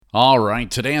All right,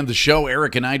 today on the show,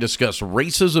 Eric and I discuss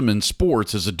racism in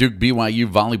sports as the Duke-BYU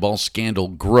volleyball scandal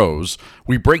grows.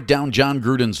 We break down Jon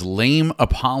Gruden's lame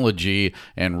apology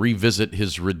and revisit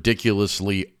his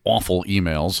ridiculously awful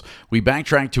emails. We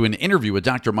backtrack to an interview with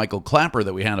Dr. Michael Klaper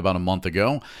that we had about a month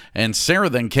ago. And Sarah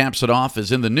then caps it off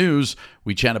as in the news.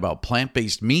 We chat about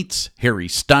plant-based meats, Harry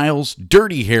Styles,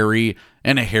 Dirty Harry,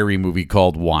 and a Harry movie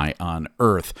called Why on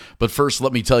Earth. But first,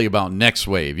 let me tell you about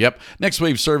NextWave. Yep,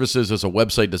 NextWave Services is a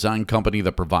website design company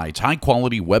that provides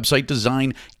high-quality website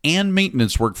design and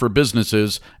maintenance work for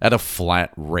businesses at a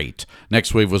flat rate.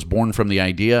 NextWave was born from the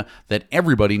idea that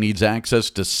everybody needs access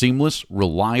to seamless,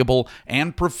 reliable,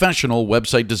 and professional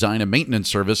website design and maintenance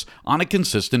service on a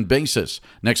consistent basis.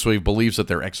 NextWave believes that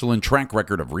their excellent track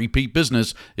record of repeat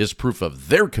business is proof of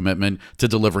their commitment to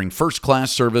delivering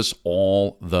first-class service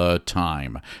all the time.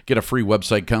 Get a free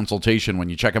website consultation when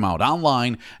you check them out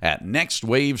online at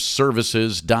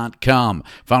nextwaveservices.com.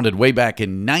 Founded way back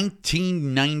in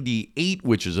 1998,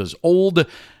 which is as old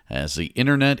as the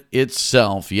internet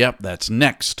itself. Yep, that's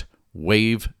Next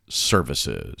Wave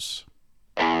Services.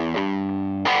 It's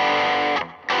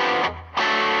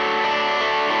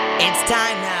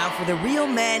time now for the Real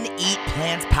Men Eat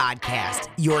Plants podcast,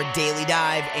 your daily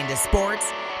dive into sports,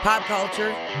 pop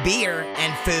culture, beer,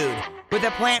 and food with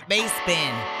a plant-based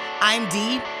spin. I'm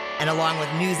Dee, and along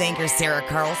with news anchor Sarah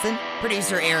Carlson,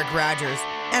 producer Eric Rogers,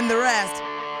 and the rest,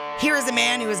 here is a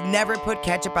man who has never put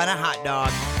ketchup on a hot dog,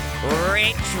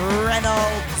 Rich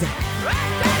Reynolds.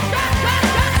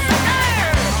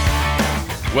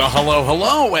 Well,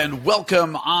 hello, and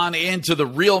welcome on into the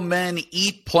Real Men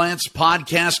Eat Plants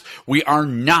podcast. We are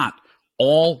not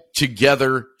all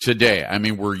together today. I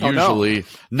mean, we're usually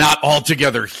not all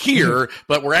together here,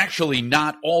 but we're actually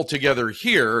not all together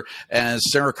here, as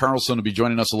Sarah Carlson will be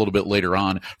joining us a little bit later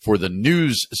on for the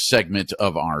news segment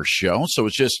of our show. So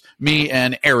it's just me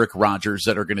and Eric Rogers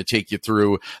that are going to take you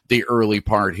through the early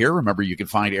part here. Remember, you can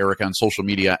find Eric on social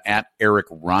media at Eric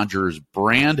Rogers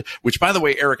Brand, which, by the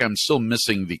way, Eric, I'm still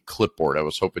missing the clipboard. I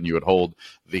was hoping you would hold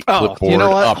the clipboard you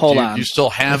know what? up. Hold on. You still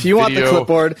have if you video? Want the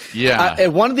clipboard, yeah.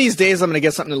 One of these days I'm going to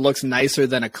get something that looks nicer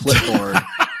than a clipboard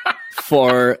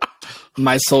for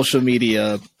my social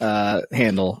media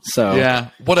handle. So yeah,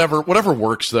 whatever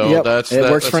works though. Yep, That's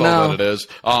works for all now. that it is.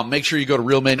 Make sure you go to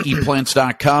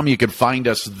realmeneatplants.com. You can find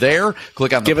us there.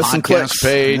 Click on the podcast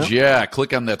page. Yep. Yeah,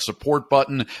 click on that support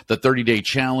button, the 30-day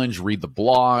challenge, read the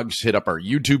blogs, hit up our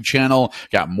YouTube channel.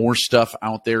 Got more stuff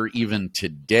out there even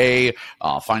today.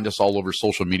 Find us all over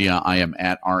social media. I am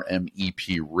at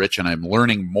RMEP Rich, and I'm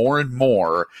learning more and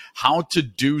more how to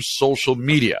do social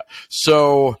media.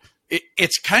 So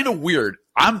it's kind of weird.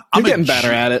 I'm getting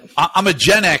better at it. I'm a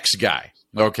Gen X guy,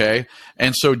 okay?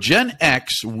 And so Gen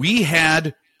X, we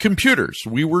had computers.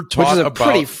 We were taught about... Which is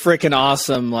a pretty freaking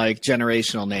awesome, like,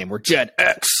 generational name. We're Gen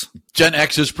X. Gen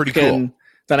X is pretty cool.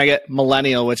 Then I get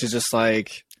millennial, which is just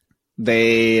like,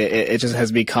 it just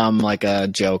has become like a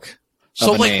joke.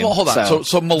 So, like, name. well, hold on.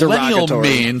 So millennial derogatory.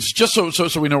 means, just so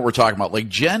we know what we're talking about, like,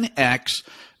 Gen X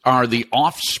are the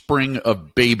offspring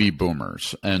of baby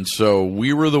boomers. And so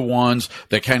we were the ones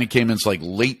that kind of came in like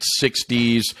late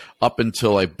 60s up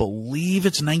until I believe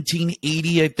it's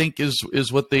 1980, I think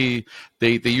is what they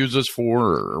use us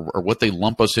for or what they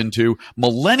lump us into.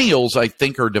 Millennials, I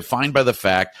think, are defined by the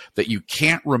fact that you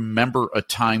can't remember a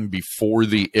time before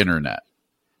the internet.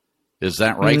 Is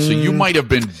that right? So you might have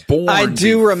been born. I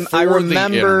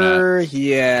remember.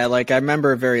 Yeah, like I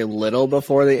remember very little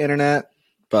before the internet.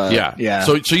 But yeah.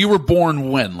 So you were born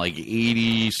when? Like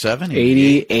 87?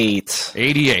 88.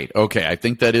 88. Okay. I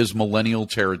think that is millennial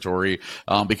territory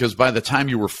because by the time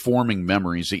you were forming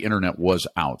memories, the internet was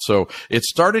out. So it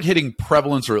started hitting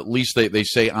prevalence, or at least they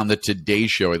say on the Today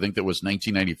Show. I think that was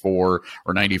 1994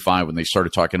 or 95 when they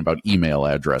started talking about email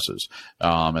addresses.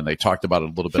 And they talked about it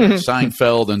a little bit in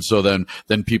Seinfeld. And so then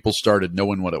people started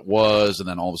knowing what it was. And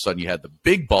then all of a sudden you had the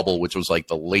big bubble, which was like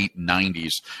the late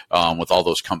 90s with all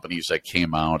those companies that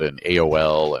came out and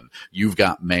AOL and You've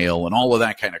Got Mail and all of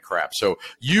that kind of crap. So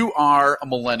you are a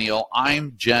millennial.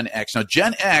 I'm Gen X. Now,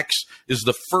 Gen X is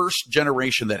the first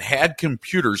generation that had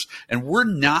computers, and we're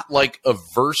not like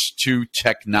averse to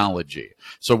technology.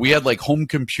 So we had like home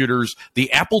computers,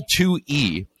 the Apple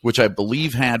IIe, which I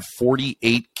believe had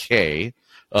 48K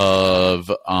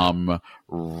of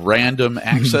random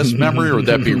access memory, or would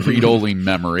that be read-only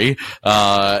memory,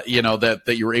 that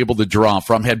you were able to draw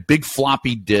from. Had big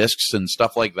floppy disks and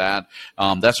stuff like that.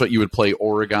 That's what you would play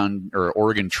Oregon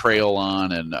Trail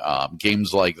on, and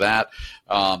games like that.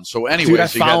 So anyways, dude, I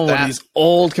found one of these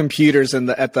old computers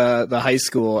at the high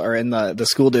school, or in the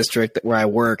school district where I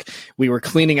work. We were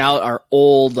cleaning out our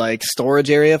old storage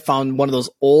area, found one of those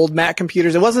old Mac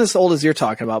computers. It wasn't as old as you're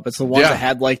talking about, but it's the one that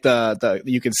had the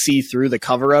you could see through the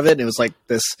cover of it. And it was like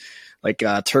this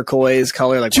turquoise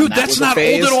color. Dude, that's not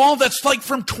old at all. That's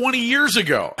from 20 years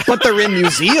ago. But they're in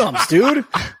museums, dude.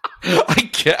 I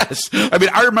guess. I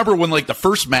mean, I remember when the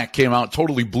first Mac came out, it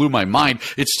totally blew my mind.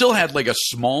 It still had a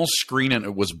small screen, and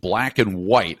it was black and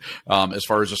white as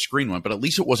far as the screen went, but at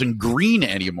least it wasn't green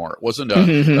anymore. It wasn't a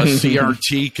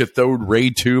CRT cathode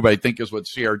ray tube, I think is what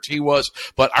CRT was.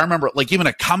 But I remember even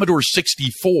a Commodore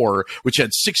 64, which had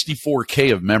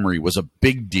 64K of memory, was a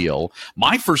big deal.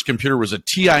 My first computer was a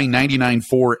TI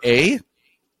 99.4A,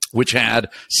 which had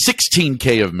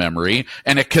 16K of memory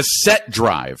and a cassette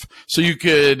drive. So you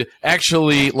could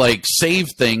actually save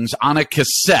things on a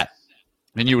cassette.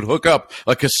 And you would hook up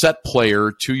a cassette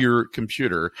player to your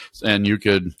computer, and you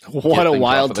could. What a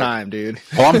wild time, dude!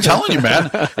 Oh, I'm telling you, man,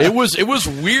 it was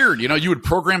weird. You would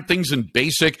program things in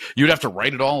BASIC. You'd have to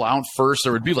write it all out first.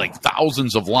 There would be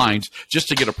thousands of lines just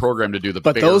to get a program to do the.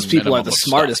 But those people are the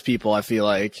smartest people. I feel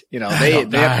like they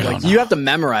have, you have to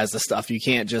memorize the stuff. You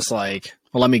can't just well,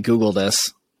 let me Google this.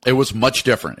 It was much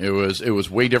different. It was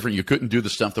way different. You couldn't do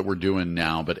the stuff that we're doing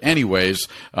now. But anyways,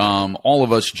 all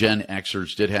of us Gen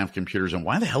Xers did have computers. And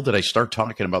why the hell did I start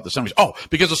talking about this? Oh,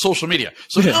 because of social media.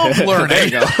 So now I'm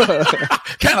learning.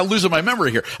 Kind of losing my memory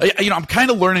here. I'm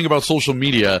kind of learning about social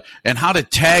media and how to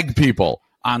tag people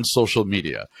on social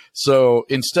media. So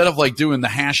instead of doing the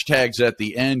hashtags at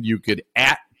the end, you could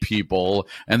 @ people,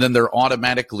 and then they're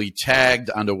automatically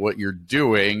tagged onto what you're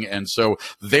doing, and so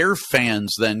their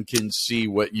fans then can see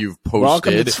what you've posted.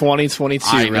 Welcome to 2022.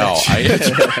 I know.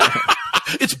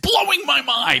 It's blowing my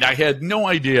mind. I had no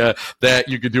idea that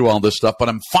you could do all this stuff, but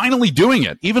I'm finally doing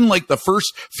it. Even the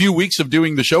first few weeks of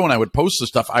doing the show, and I would post the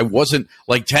stuff, I wasn't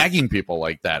tagging people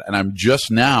like that. And I'm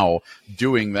just now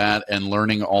doing that and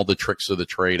learning all the tricks of the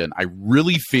trade. And I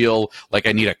really feel like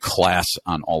I need a class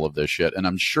on all of this shit. And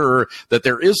I'm sure that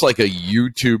there is a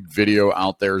YouTube video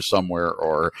out there somewhere.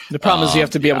 Or the problem is you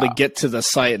have to be able to get to the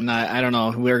site, and I don't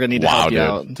know. We're gonna need to help you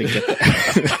out to get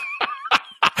there.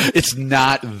 It's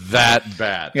not that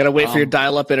bad. You gotta wait for your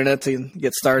dial-up internet to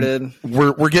get started.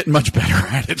 We're getting much better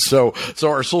at it. So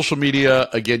our social media,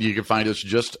 again, you can find us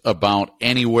just about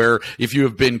anywhere. If you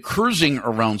have been cruising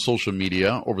around social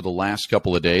media over the last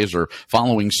couple of days, or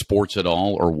following sports at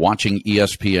all, or watching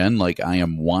ESPN like I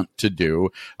am wont to do,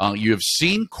 you have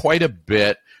seen quite a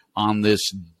bit on this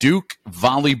Duke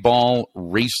volleyball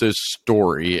racist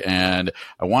story, and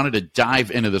I wanted to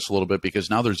dive into this a little bit because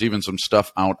now there's even some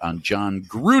stuff out on Jon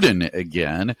Gruden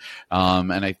again,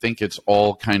 and I think it's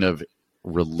all kind of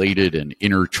related and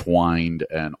intertwined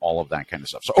and all of that kind of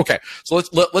stuff. So okay, so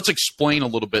let's explain a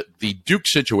little bit the Duke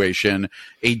situation.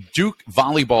 A Duke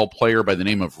volleyball player by the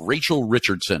name of Rachel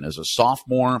Richardson is a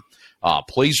sophomore,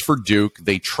 plays for Duke.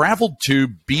 They traveled to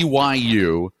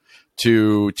BYU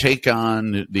to take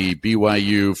on the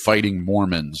BYU Fighting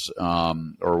Mormons,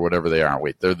 or whatever they are.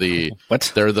 Wait, they're the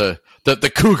what? They're the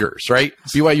Cougars, right?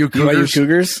 BYU Cougars. BYU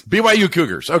Cougars. BYU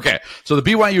Cougars. Okay, so the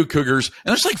BYU Cougars,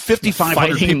 and there's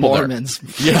 5,500 people Mormons.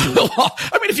 There. Yeah, well,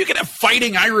 I mean, if you could have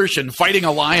Fighting Irish and Fighting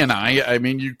Illini, I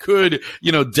mean, you could,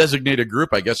 designate a group,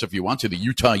 I guess, if you want to, the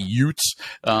Utah Utes,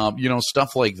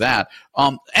 stuff like that.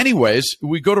 Anyways,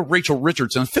 we go to Rachel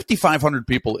Richardson, 5,500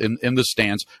 people in the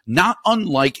stands, not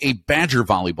unlike a Badger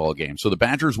volleyball game. So the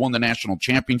Badgers won the national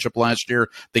championship last year.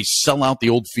 They sell out the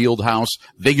old field house.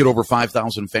 They get over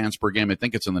 5,000 fans per game. I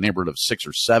think it's in the neighborhood of 6,000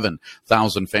 or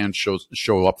 7,000 fans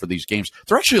show up for these games.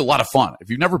 They're actually a lot of fun. If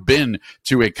you've never been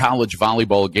to a college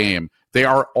volleyball game, they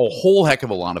are a whole heck of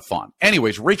a lot of fun.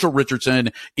 Anyways, Rachel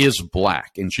Richardson is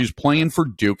black, and she's playing for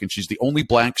Duke, and she's the only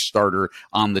black starter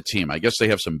on the team. I guess they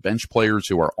have some bench players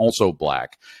who are also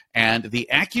black. And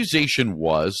the accusation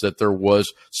was that there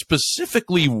was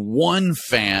specifically one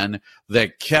fan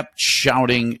that kept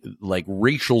shouting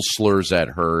racial slurs at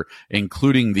her,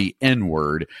 including the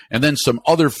N-word, and then some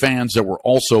other fans that were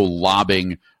also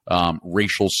lobbing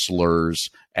racial slurs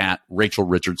at Rachel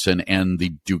Richardson and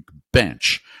the Duke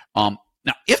bench.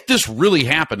 Now, if this really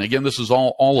happened, again, this is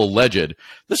all alleged.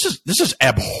 This is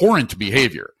abhorrent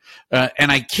behavior,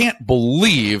 and I can't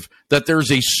believe that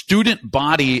there's a student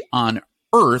body on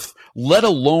Earth, let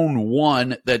alone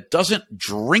one that doesn't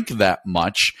drink that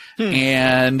much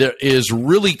and is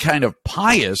really kind of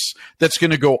pious, that's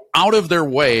going to go out of their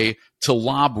way to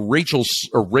lob racial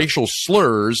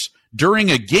slurs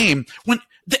during a game when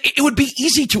it would be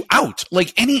easy to out.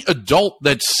 Like any adult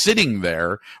that's sitting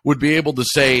there would be able to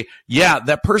say, yeah,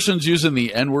 that person's using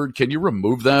the N-word. Can you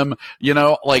remove them? You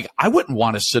know, like I wouldn't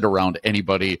want to sit around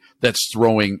anybody that's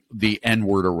throwing the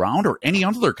N-word around or any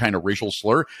other kind of racial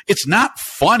slur. It's not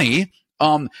funny.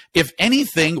 If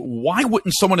anything, why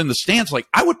wouldn't someone in the stands, like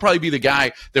I would probably be the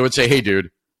guy that would say, hey,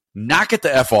 dude, knock it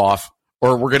the F off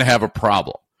or we're going to have a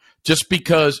problem. Just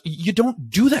because you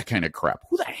don't do that kind of crap.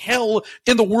 Who the hell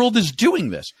in the world is doing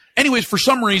this? Anyways, for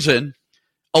some reason,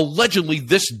 allegedly,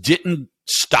 this didn't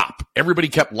stop. Everybody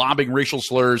kept lobbing racial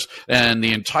slurs, and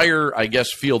the entire, I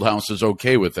guess, field house is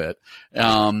okay with it.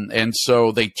 And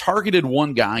so they targeted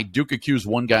one guy. Duke accused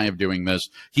one guy of doing this.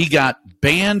 He got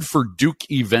banned for Duke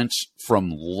events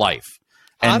from life.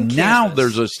 And now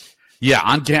there's a...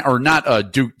 Yeah,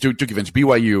 Duke events,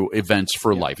 BYU events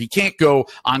for life. He can't go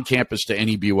on campus to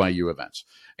any BYU events.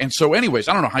 And so anyways,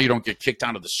 I don't know how you don't get kicked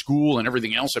out of the school and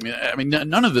everything else. I mean,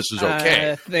 none of this is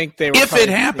okay. I think they were if it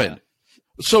happened.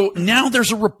 Yeah. So now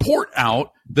there's a report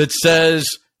out that says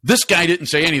this guy didn't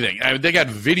say anything. They got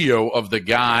video of the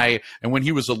guy, and when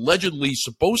he was allegedly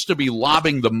supposed to be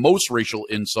lobbing the most racial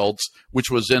insults,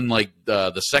 which was in like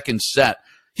the second set,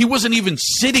 he wasn't even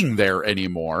sitting there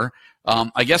anymore.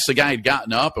 I guess the guy had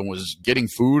gotten up and was getting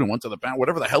food and went to the bathroom,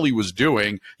 whatever the hell he was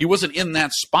doing. He wasn't in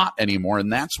that spot anymore.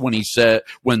 And that's when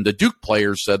when the Duke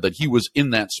players said that he was in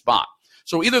that spot.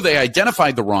 So either they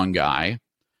identified the wrong guy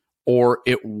or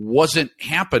it wasn't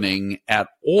happening at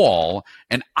all.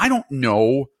 And I don't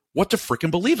know what to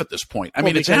freaking believe at this point. I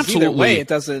mean, it's absolutely. Either way, it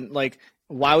doesn't like,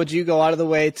 why would you go out of the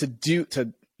way to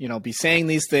be saying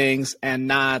these things and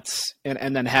not,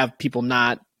 and then have people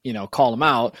not, call them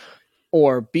out?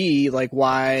 Or B, like,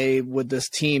 why would this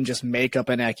team just make up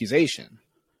an accusation?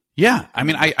 Yeah, I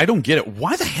mean, I don't get it.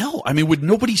 Why the hell? I mean, would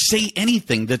nobody say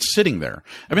anything that's sitting there?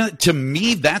 I mean, to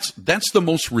me, that's the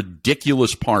most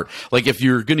ridiculous part. Like, if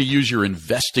you're going to use your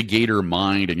investigator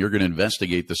mind and you're going to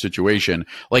investigate the situation,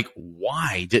 like,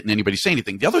 why didn't anybody say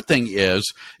anything? The other thing is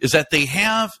that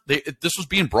this was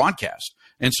being broadcast.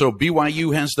 And so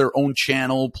BYU has their own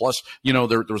channel. Plus,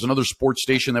 there was another sports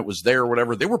station that was there or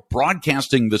whatever. They were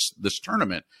broadcasting this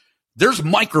tournament. There's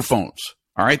microphones.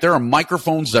 All right. There are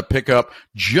microphones that pick up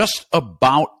just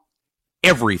about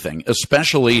everything,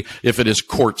 especially if it is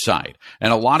courtside.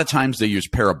 And a lot of times they use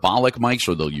parabolic mics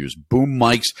or they'll use boom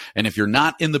mics. And if you're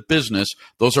not in the business,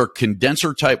 those are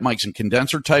condenser type mics, and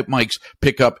condenser type mics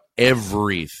pick up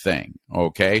everything.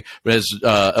 Okay. As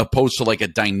opposed to like a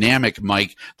dynamic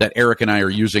mic that Eric and I are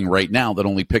using right now that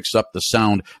only picks up the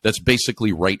sound that's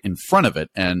basically right in front of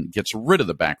it and gets rid of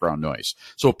the background noise.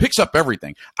 So it picks up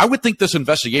everything. I would think this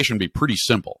investigation would be pretty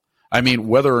simple. I mean,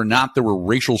 whether or not there were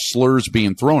racial slurs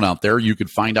being thrown out there, you could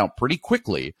find out pretty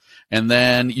quickly. And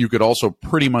then you could also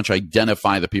pretty much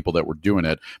identify the people that were doing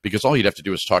it, because all you'd have to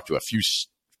do is talk to a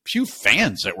few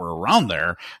fans that were around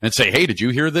there and say, hey, did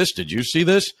you hear this? Did you see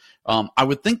this? I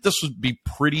would think this would be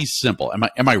pretty simple.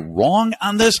 Am I wrong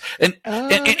on this? And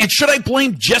should I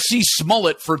blame Jesse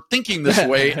Smollett for thinking this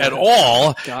way at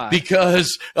all? God.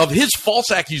 Because of his false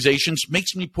accusations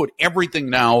makes me put everything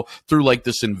now through like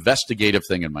this investigative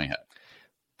thing in my head.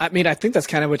 I mean, I think that's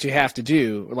kind of what you have to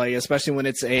do, like, especially when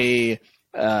it's I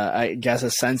guess a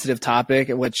sensitive topic,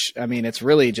 which, I mean, it's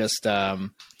really just,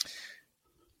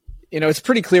 it's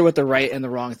pretty clear what the right and the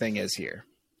wrong thing is here.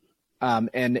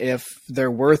 And if there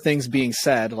were things being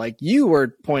said, like you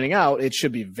were pointing out, it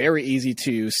should be very easy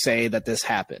to say that this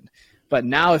happened. But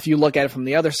now if you look at it from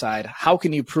the other side, how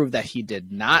can you prove that he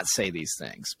did not say these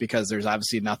things? Because there's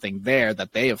obviously nothing there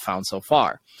that they have found so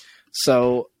far.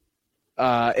 So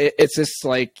it's just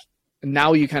like,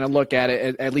 now you kind of look at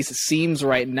it, at least it seems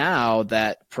right now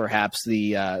that perhaps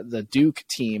the Duke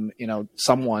team,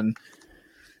 someone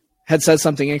had said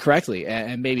something incorrectly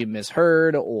and maybe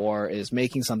misheard or is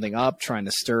making something up, trying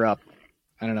to stir up,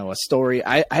 I don't know, a story.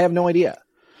 I have no idea.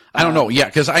 I don't know. Yeah,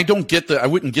 because I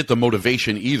wouldn't get the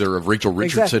motivation either of Rachel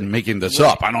Richardson making this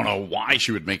up. I don't know why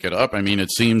she would make it up. I mean,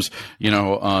 it seems,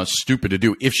 stupid to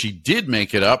do. If she did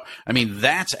make it up, I mean,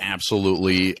 that's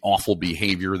absolutely awful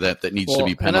behavior that needs to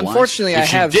be penalized. And unfortunately,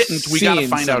 we got to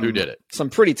find out who did it. Some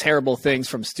pretty terrible things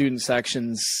from student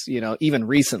sections, even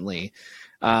recently.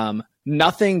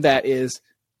 Nothing that is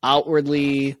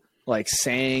outwardly like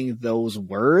saying those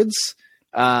words.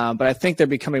 But I think they're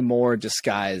becoming more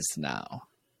disguised now.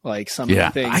 Like some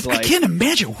things, I can't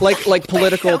imagine. Like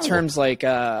political terms, like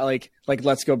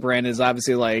 "Let's go, Brandon" is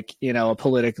obviously like a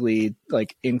politically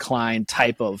like inclined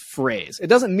type of phrase. It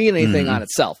doesn't mean anything on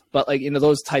itself, but like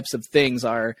those types of things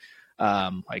are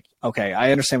like, okay,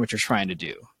 I understand what you're trying to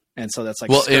do. And so that's like,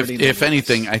 well, if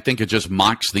anything, I think it just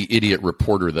mocks the idiot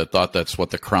reporter that thought that's what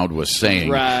the crowd was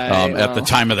saying at the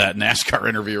time of that NASCAR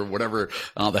interview or whatever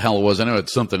the hell it was. I know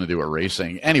it's something to do with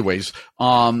racing. Anyways,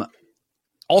 also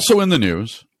in the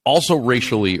news, also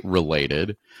racially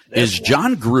related, is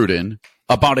Jon Gruden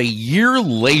about a year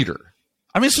later.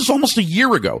 I mean, this is almost a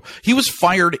year ago. He was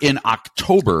fired in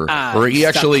October, or he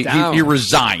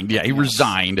resigned. Yeah, he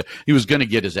resigned. He was going to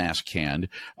get his ass canned.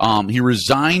 He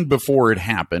resigned before it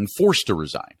happened, forced to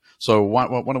resign. So why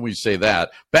don't we say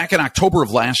that? Back in October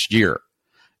of last year.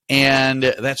 And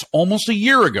that's almost a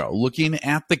year ago. Looking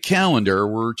at the calendar,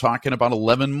 we're talking about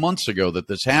 11 months ago that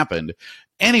this happened.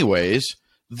 Anyways,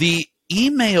 the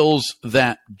emails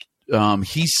that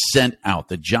he sent out,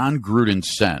 that Jon Gruden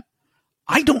sent,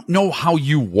 I don't know how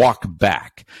you walk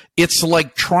back. It's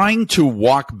like trying to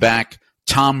walk back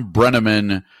Tom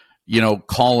Brenneman,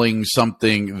 calling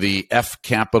something the F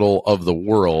capital of the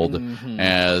world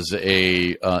as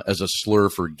a slur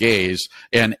for gays,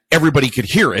 and everybody could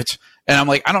hear it. And I'm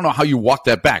like, I don't know how you walk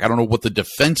that back. I don't know what the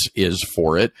defense is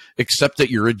for it, except that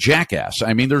you're a jackass.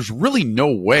 I mean, there's really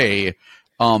no way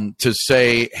to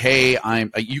say, hey,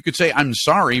 you could say, I'm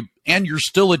sorry, and you're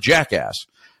still a jackass.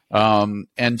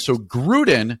 And so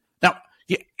Gruden, now,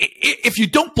 if you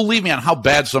don't believe me on how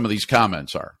bad some of these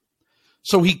comments are,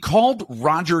 so he called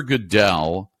Roger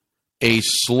Goodell a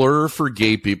slur for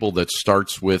gay people that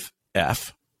starts with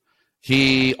F.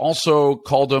 He also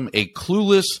called him a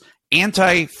clueless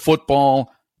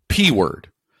anti-football P word.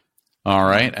 All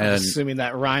right. And assuming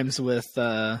that rhymes with,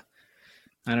 I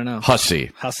don't know.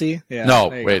 Hussy. Hussy? Yeah. No,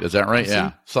 wait, is that right? Hussy?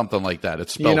 Yeah. Something like that.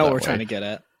 It's spelled what that we're way. trying to get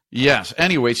at. Yes.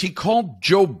 Anyways, he called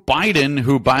Joe Biden,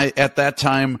 who at that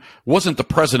time wasn't the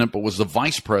president, but was the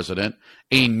vice president,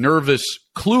 a nervous,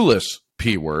 clueless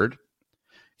P word.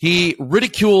 He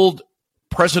ridiculed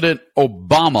President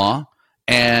Obama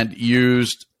and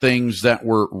used things that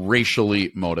were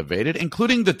racially motivated,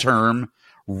 including the term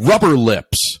rubber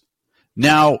lips.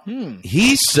 Now,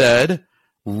 he said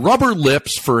rubber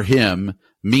lips for him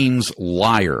means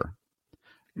liar.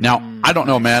 Now, I don't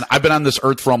know, man. I've been on this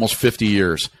earth for almost 50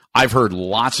 years. I've heard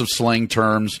lots of slang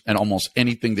terms and almost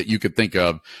anything that you could think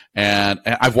of. And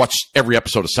I've watched every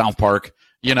episode of South Park.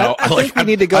 I think we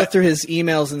need to go through his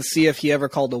emails and see if he ever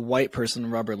called a white person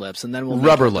rubber lips, and then we'll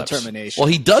make a determination. Well,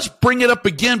 he does bring it up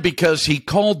again because he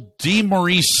called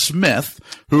DeMaurice Smith,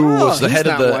 who was the head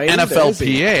of the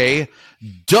NFLPA,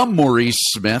 dumb Maurice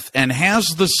Smith, and has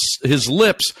his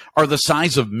lips are the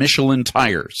size of Michelin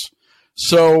tires.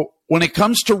 So when it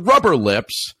comes to rubber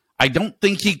lips, I don't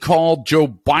think he called Joe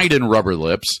Biden rubber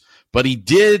lips, but he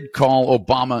did call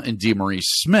Obama and DeMaurice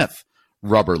Smith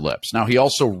rubber lips. Now, he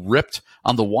also ripped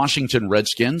on the Washington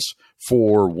Redskins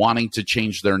for wanting to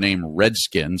change their name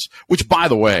Redskins, which, by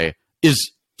the way,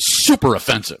 is super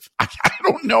offensive. I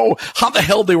don't know how the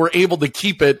hell they were able to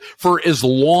keep it for as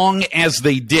long as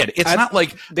they did. It's not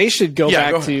like they should go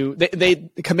back to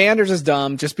the Commanders is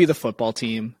dumb. Just be the football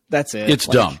team. That's it. It's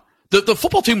dumb. The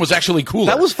football team was actually cooler.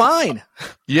 That was fine.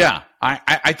 Yeah,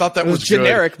 I thought that was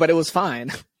generic, good. But it was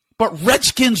fine. But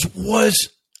Redskins was,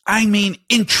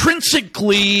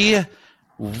 intrinsically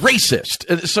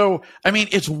racist. So,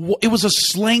 it was a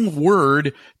slang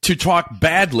word to talk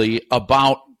badly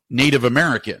about Native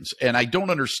Americans. And I don't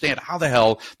understand how the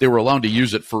hell they were allowed to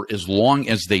use it for as long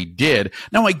as they did.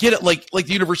 Now, I get it, like the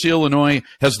University of Illinois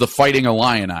has the Fighting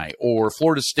Illini, or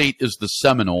Florida State is the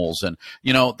Seminoles. And,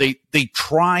 they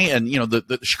try, and,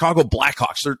 the Chicago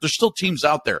Blackhawks, there's still teams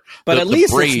out there. But at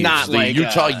least Braves, it's not the like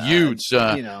Utah Utes.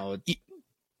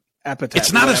 Epithet,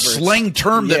 it's not a slang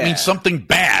term that means something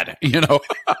bad,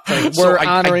 Like we're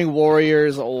honoring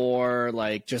warriors, or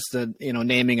like just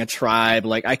naming a tribe.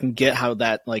 Like I can get how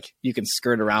that, like, you can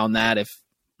skirt around that if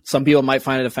some people might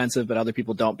find it offensive, but other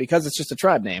people don't, because it's just a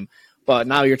tribe name. But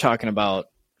now you're talking about,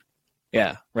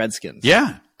 Redskins.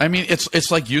 Yeah.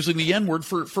 It's like using the N-word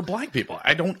for black people.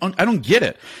 I don't get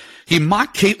it. He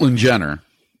mocked Caitlyn Jenner,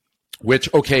 which,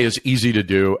 is easy to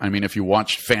do. If you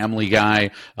watched Family Guy,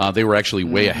 they were actually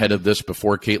way ahead of this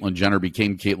before Caitlyn Jenner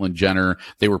became Caitlyn Jenner.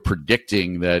 They were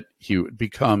predicting that he would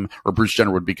become, or Bruce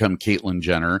Jenner would become Caitlyn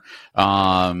Jenner.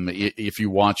 If you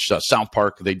watch South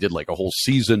Park, they did like a whole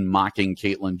season mocking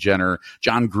Caitlyn Jenner.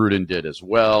 Jon Gruden did as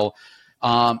well.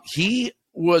 He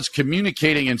was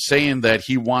communicating and saying that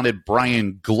he wanted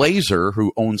Brian Glazer,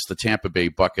 who owns the Tampa Bay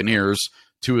Buccaneers,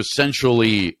 to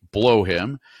essentially blow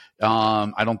him.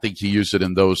 I don't think he used it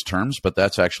in those terms, but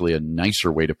that's actually a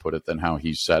nicer way to put it than how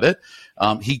he said it.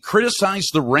 He criticized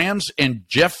the Rams and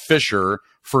Jeff Fisher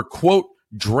for, quote,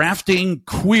 drafting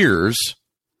queers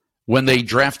when they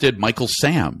drafted Michael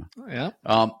Sam. Yeah.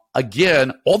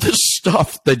 again, all this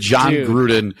stuff that Jon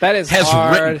Gruden that is has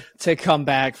hard written to come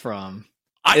back from.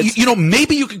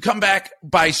 Maybe you could come back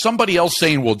by somebody else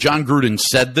saying, well, Jon Gruden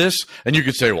said this, and you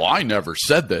could say, well, I never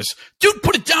said this. Dude,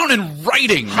 put it down in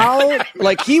writing. How,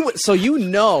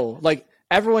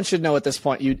 everyone should know at this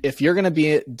point, if you're going to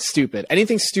be stupid,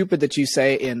 anything stupid that you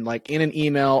say in an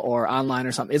email or online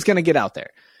or something, it's going to get out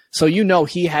there. So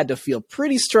he had to feel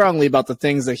pretty strongly about the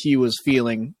things that he was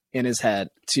feeling in his head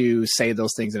to say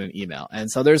those things in an email. And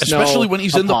so especially when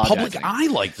he's in the public eye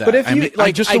like that. But if you,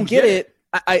 I just don't get it.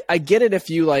 I get it if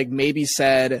you maybe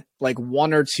said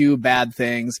one or two bad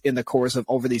things in the course of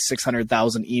over these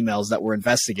 600,000 emails that were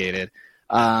investigated.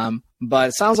 But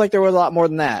it sounds like there was a lot more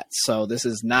than that. So this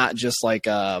is not just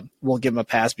we'll give him a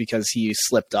pass because he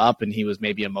slipped up and he was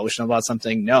maybe emotional about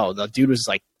something. No, the dude was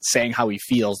saying how he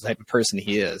feels, the type of person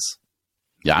he is.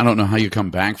 Yeah, I don't know how you come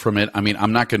back from it. I mean,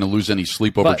 I'm not going to lose any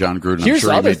sleep over Jon Gruden. I'm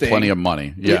sure he made plenty of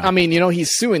money. Yeah, I mean,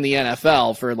 he's suing the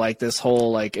NFL for this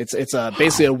whole it's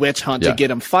basically a witch hunt to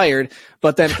get him fired.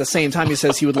 But then at the same time, he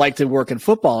says he would like to work in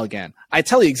football again. I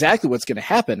tell you exactly what's going to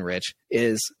happen, Rich,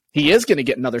 is he is going to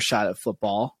get another shot at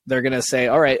football. They're going to say,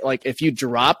 all right, if you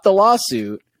drop the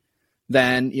lawsuit,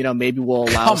 then maybe we'll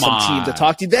allow some team to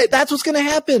talk to you. That's what's going to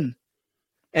happen,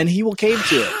 and he will cave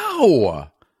to it. How?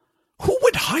 Who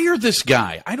would hire this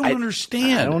guy? I don't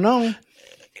understand. I don't know.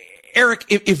 Eric,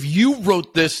 if you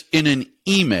wrote this in an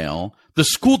email, the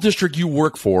school district you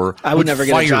work for I would never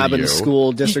get a job in the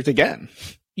school district again.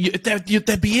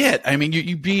 That'd be it. I mean,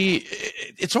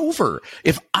 it's over.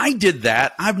 If I did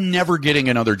that, I'm never getting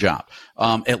another job,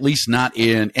 at least not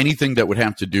in anything that would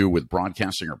have to do with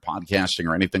broadcasting or podcasting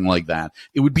or anything like that.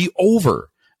 It would be over.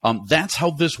 That's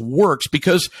how this works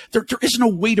because there is no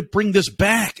way to bring this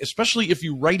back, especially if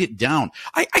you write it down.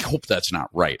 I hope that's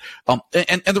not right.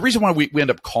 And the reason why we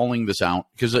end up calling this out,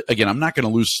 because again, I'm not going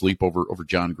to lose sleep over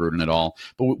Jon Gruden at all,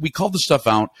 but we call this stuff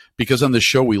out because on the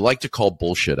show, we like to call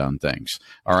bullshit on things.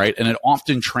 All right. And it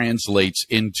often translates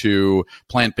into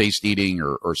plant-based eating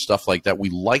or stuff like that. We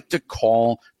like to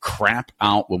call crap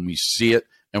out when we see it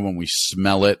and when we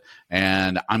smell it.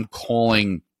 And I'm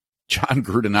calling Jon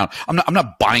Gruden out. I'm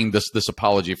not buying this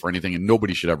apology for anything, and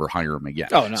nobody should ever hire him again.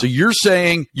 Oh, no. So you're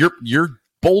saying your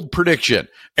bold prediction,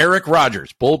 Eric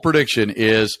Rogers' bold prediction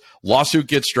is lawsuit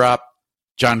gets dropped,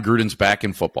 Jon Gruden's back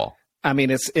in football. I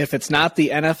mean, if it's not the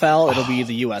NFL, it'll be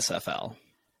the USFL.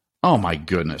 Oh my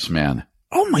goodness, man.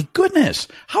 Oh my goodness.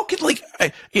 How could like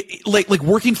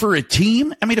working for a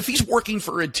team? I mean, if he's working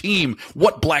for a team,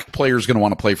 what black player is going to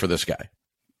want to play for this guy?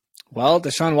 Well,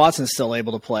 Deshaun Watson's still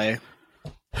able to play.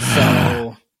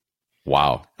 So,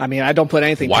 wow. I mean, I don't put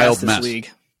anything past this league.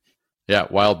 Yeah,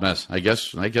 wild mess. I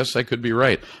guess I could be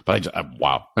right, but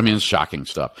wow. I mean, it's shocking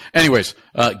stuff. Anyways,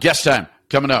 guest time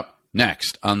coming up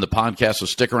next on the podcast. So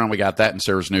stick around. We got that in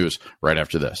Sarah's news right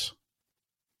after this.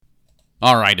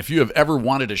 All right, if you have ever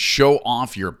wanted to show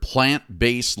off your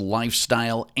plant-based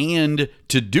lifestyle and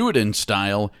to do it in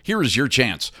style, here is your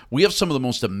chance. We have some of the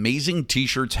most amazing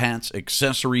t-shirts, hats,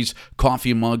 accessories,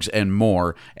 coffee mugs, and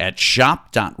more at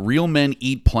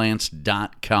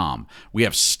shop.realmeneatplants.com. We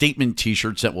have statement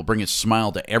t-shirts that will bring a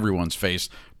smile to everyone's face.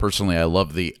 Personally, I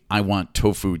love the I Want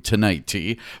Tofu Tonight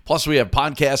tee. Plus, we have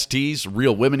podcast tees,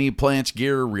 Real Women Eat Plants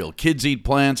gear, Real Kids Eat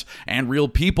Plants, and Real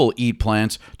People Eat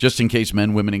Plants, just in case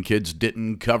men, women, and kids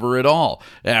didn't cover it all.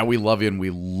 Yeah, we love you, and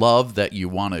we love that you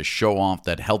want to show off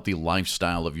that healthy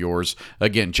lifestyle of yours.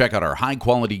 Again, check out our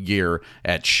high-quality gear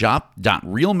at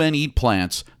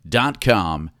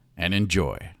shop.realmeneatplants.com and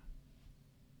enjoy.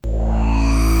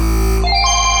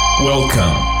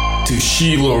 Welcome to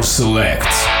Sheila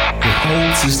Select. The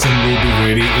whole system will be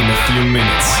ready in a few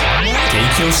minutes.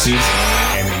 Take your seat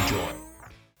and enjoy.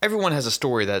 Everyone has a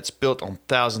story that's built on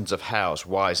thousands of hows,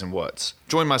 whys, and whats.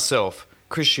 Join myself,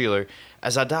 Chris Sheeler,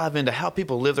 as I dive into how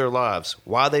people live their lives,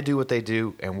 why they do what they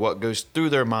do, and what goes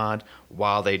through their mind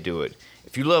while they do it.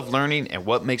 If you love learning and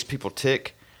what makes people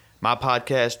tick, my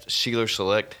podcast, Sheeler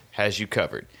Select, has you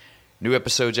covered. New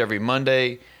episodes every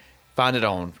Monday. Find it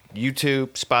on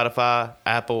YouTube, Spotify,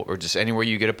 Apple, or just anywhere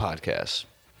you get a podcast.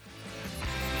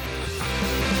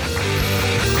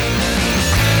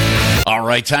 All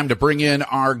right, time to bring in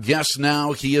our guest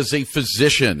now. He is a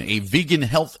physician, a vegan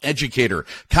health educator,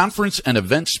 conference and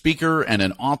event speaker, and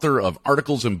an author of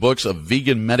articles and books of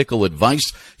vegan medical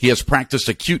advice. He has practiced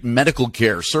acute medical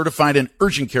care, certified in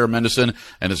urgent care medicine,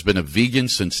 and has been a vegan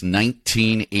since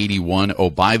 1981. Oh,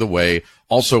 by the way,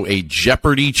 also a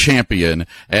Jeopardy champion,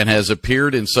 and has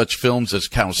appeared in such films as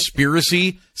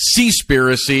Cowspiracy,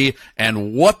 Seaspiracy,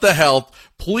 and What the Health.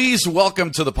 Please welcome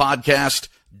to the podcast,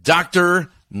 Dr.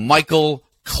 Michael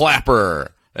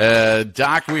Klaper.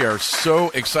 Doc, we are so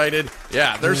excited.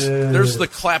 Yeah, there's the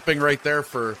clapping right there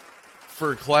for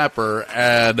Klaper,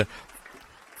 and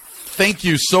thank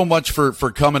you so much for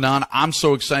coming on. I'm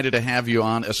so excited to have you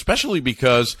on, especially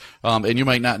because, and you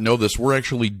might not know this, we're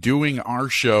actually doing our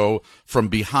show from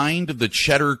behind the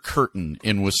Cheddar Curtain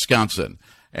in Wisconsin.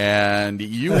 And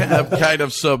you have kind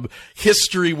of some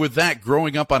history with that,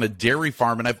 growing up on a dairy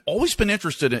farm. And I've always been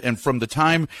interested in, and from the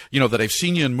time, that I've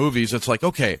seen you in movies, it's like,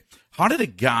 okay, how did a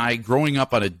guy growing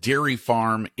up on a dairy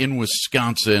farm in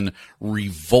Wisconsin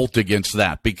revolt against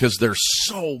that? Because there's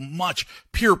so much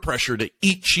peer pressure to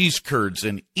eat cheese curds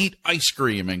and eat ice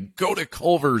cream and go to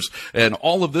Culver's and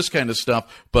all of this kind of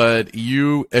stuff. But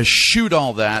you eschewed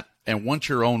all that and went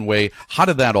your own way. How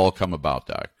did that all come about,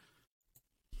 Doc?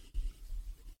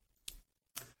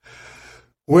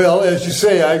 Well, as you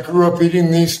say, I grew up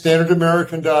eating the standard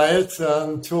American diet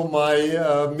until my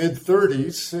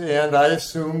mid-30s, and I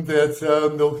assumed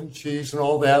that milk and cheese and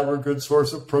all that were a good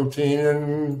source of protein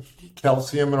and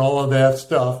calcium and all of that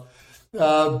stuff.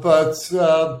 But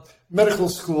medical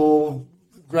school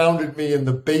grounded me in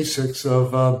the basics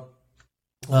of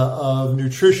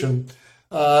nutrition,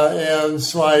 and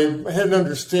so I had an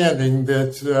understanding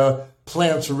that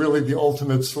plants are really the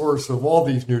ultimate source of all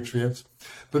these nutrients.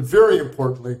 But very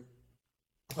importantly,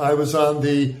 I was on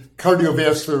the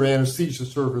cardiovascular anesthesia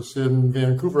service in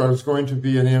Vancouver. I was going to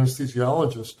be an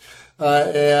anesthesiologist.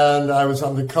 And I was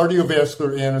on the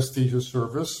cardiovascular anesthesia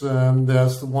service, and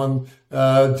that's the one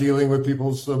dealing with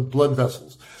people's blood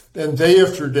vessels. And day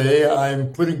after day,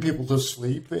 I'm putting people to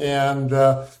sleep and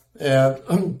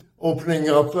opening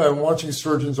up and watching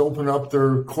surgeons open up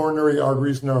their coronary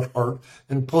arteries in their heart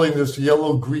and pulling this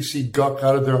yellow, greasy guck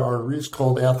out of their arteries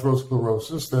called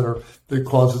atherosclerosis that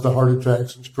causes the heart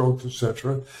attacks and strokes,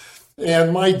 etc.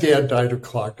 And my dad died of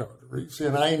clogged arteries,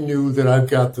 and I knew that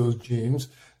I've got those genes.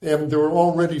 And there were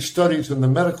already studies in the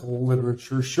medical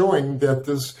literature showing that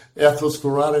this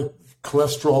atherosclerotic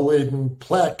cholesterol-laden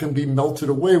plaque can be melted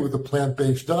away with a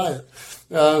plant-based diet.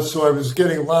 So I was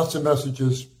getting lots of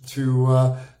messages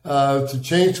to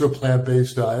change to a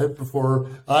plant-based diet before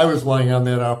I was lying on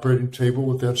that operating table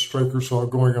with that striker saw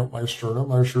going up my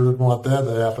sternum. I sure didn't want that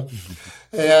to happen.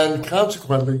 And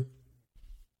consequently,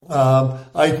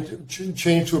 I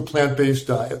changed to a plant-based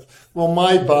diet. Well,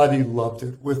 my body loved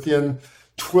it. Within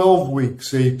 12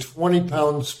 weeks, a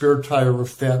 20-pound spare tire of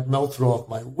fat melted off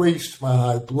my waist. My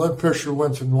high blood pressure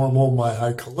went to normal. My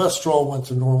high cholesterol went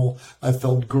to normal. I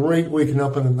felt great waking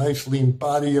up in a nice, lean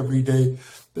body every day.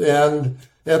 And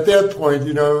at that point,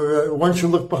 once you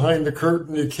look behind the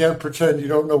curtain, you can't pretend you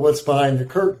don't know what's behind the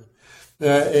curtain.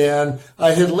 And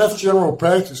I had left general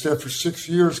practice after 6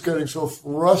 years, getting so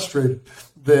frustrated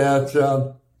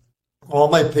that all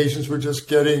my patients were just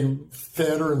getting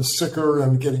fatter and sicker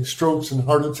and getting strokes and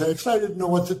heart attacks. I didn't know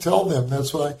what to tell them.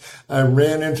 That's why I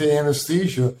ran into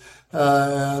anesthesia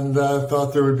and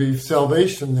thought there would be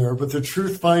salvation there. But the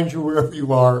truth finds you wherever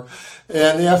you are.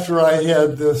 And after I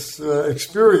had this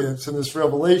experience and this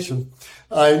revelation,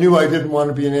 I knew I didn't want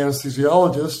to be an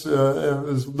anesthesiologist,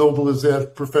 as noble as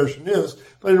that profession is.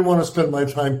 But I didn't want to spend my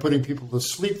time putting people to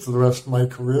sleep for the rest of my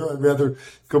career. I'd rather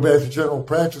go back to general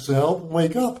practice and help them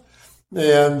wake up.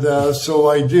 And so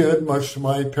I did, much to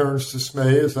my parents'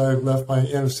 dismay, as I left my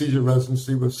anesthesia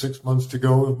residency with 6 months to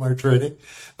go of my training.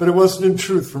 But it wasn't in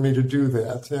truth for me to do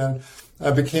that. And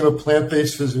I became a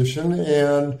plant-based physician,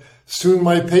 and soon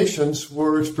my patients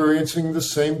were experiencing the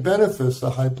same benefits.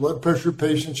 The high blood pressure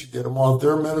patients, you get them off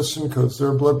their medicine because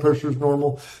their blood pressure is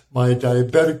normal. My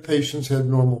diabetic patients had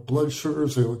normal blood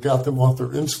sugars. They got them off their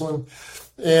insulin.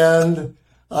 And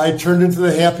I turned into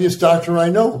the happiest doctor I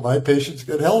know. My patients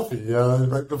get healthy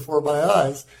right before my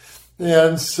eyes.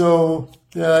 And so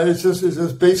it's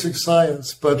just basic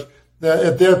science. But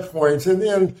at that point,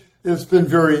 and it's been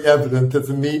very evident that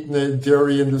the meat and the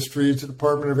dairy industries, the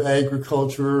Department of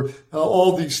Agriculture,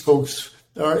 all these folks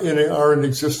are in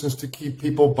existence to keep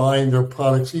people buying their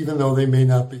products, even though they may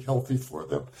not be healthy for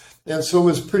them. And so it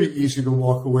was pretty easy to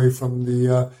walk away from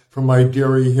my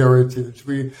dairy heritage.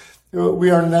 We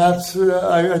are not,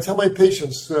 I tell my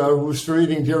patients who start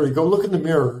eating dairy, go look in the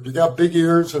mirror. You got big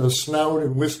ears and a snout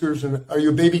and whiskers, and are you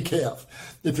a baby calf?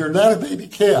 If you're not a baby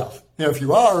calf, if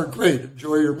you are, great,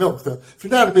 enjoy your milk. If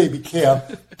you're not a baby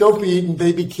calf, don't be eating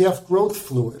baby calf growth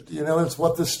fluid. That's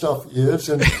what this stuff is,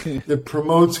 and it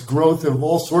promotes growth of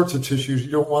all sorts of tissues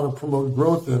you don't want to promote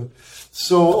growth in.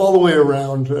 So all the way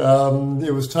around,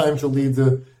 it was time to leave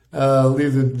the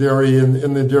dairy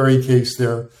in the dairy case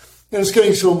there. And it's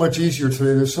getting so much easier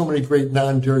today. There's so many great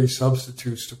non-dairy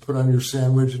substitutes to put on your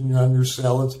sandwich and on your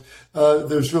salads.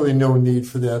 There's really no need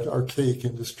for that archaic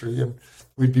industry, and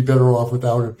we'd be better off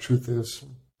without it, truth is.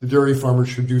 the dairy farmers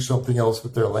should do something else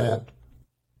with their land.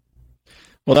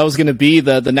 Well, that was going to be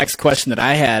the next question that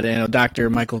I had. Dr.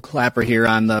 Michael Klaper here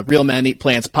on the Real Men Eat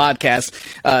Plants podcast.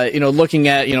 Looking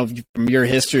at from your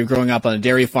history of growing up on a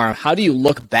dairy farm, how do you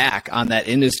look back on that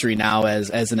industry now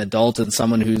as an adult and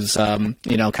someone who's kind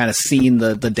of seen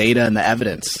the data and the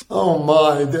evidence? Oh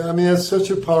my! I mean, that's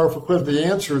such a powerful question. The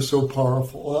answer is so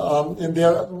powerful. And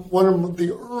that one of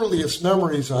the earliest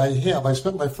memories I have, I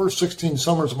spent my first 16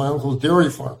 summers at my uncle's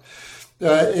dairy farm.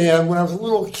 And when I was a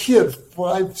little kid,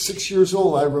 5, 6 years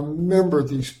old, I remember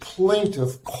these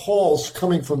plaintive calls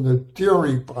coming from the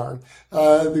dairy barn.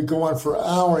 They go on for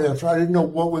hour after. I didn't know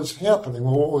what was happening.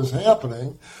 Well, what was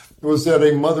happening was that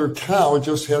a mother cow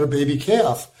just had a baby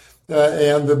calf.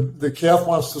 And the calf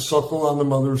wants to suckle on the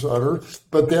mother's udder,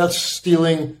 but that's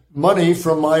stealing money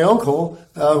from my uncle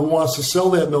who wants to sell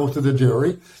that milk to the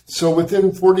dairy. So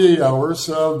within 48 hours,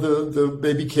 the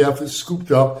baby calf is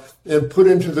scooped up and put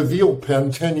into the veal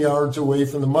pen 10 yards away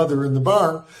from the mother in the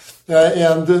barn.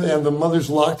 And the mother's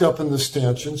locked up in the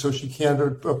stanchion, so she can't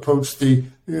approach the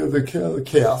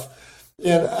calf.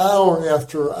 And hour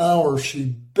after hour,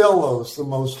 she bellows the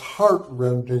most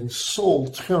heart-rending,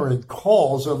 soul-tearing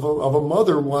calls of a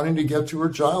mother wanting to get to her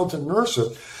child to nurse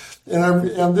it.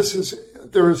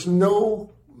 There is no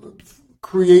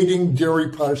creating dairy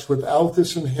products without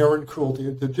this inherent cruelty.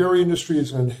 The dairy industry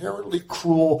is an inherently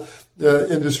cruel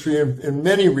industry in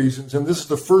many reasons, and this is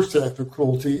the first act of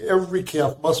cruelty. Every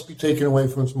calf must be taken away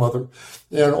from its mother.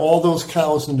 And all those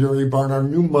cows in the dairy barn are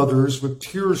new mothers with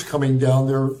tears coming down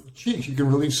their cheeks. You can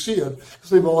really see it because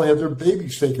they've all had their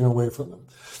babies taken away from them.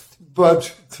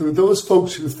 But to those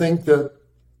folks who think that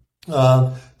you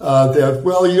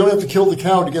don't have to kill the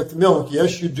cow to get the milk.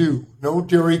 Yes, you do. No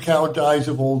dairy cow dies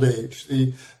of old age.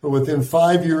 Within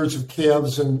 5 years of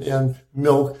calves and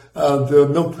milk, the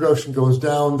milk production goes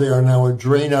down. They are now a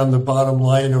drain on the bottom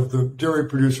line of the dairy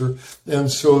producer.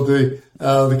 And so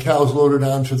the cow's loaded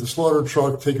onto the slaughter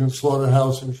truck, taken to the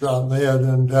slaughterhouse and shot in the head,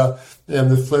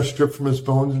 and the flesh stripped from its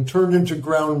bones and turned into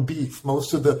ground beef.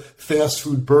 Most of the fast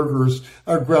food burgers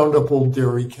are ground up old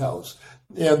dairy cows.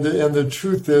 And the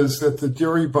truth is that the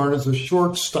dairy barn is a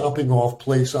short stopping off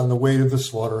place on the way to the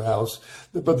slaughterhouse.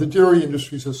 But the dairy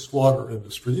industry is a slaughter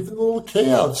industry. Even the little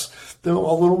calves, they're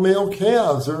all little male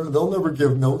calves. They'll never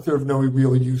give milk. They're of no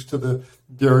real use to the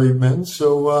dairymen.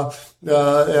 So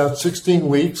at 16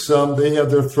 weeks, they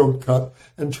have their throat cut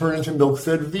and turn into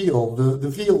milk-fed veal. The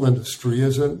veal industry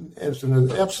is an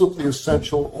absolutely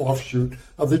essential offshoot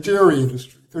of the dairy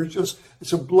industry.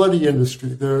 It's a bloody industry.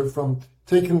 They're from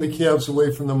taking the calves away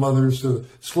from the mothers,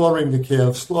 slaughtering the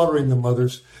calves, slaughtering the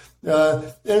mothers.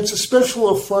 And it's a special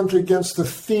affront against the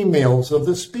females of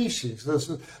the species.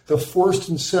 The forced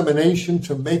insemination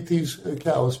to make these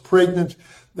cows pregnant,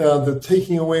 the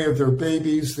taking away of their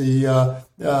babies, the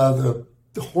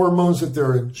hormones that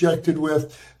they're injected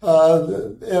with.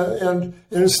 And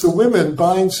it's the women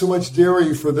buying so much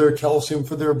dairy for their calcium,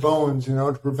 for their bones,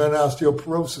 to prevent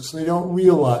osteoporosis. And they don't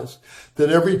realize that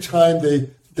every time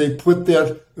they put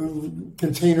that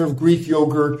container of Greek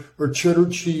yogurt or cheddar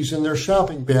cheese in their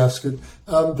shopping basket,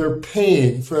 they're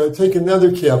paying to take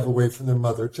another calf away from their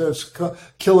mother, to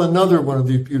kill another one of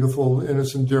these beautiful,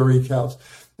 innocent dairy cows.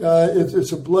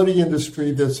 It's a bloody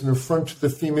industry that's an affront to the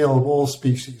female of all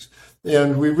species,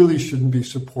 and we really shouldn't be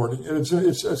supporting it.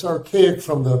 It's archaic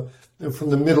from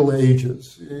the Middle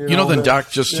Ages. Then, Doc,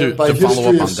 just to follow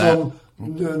up on that.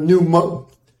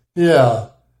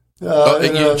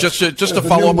 Just to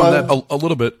follow up on that a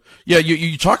little bit. Yeah,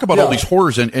 you talk about all these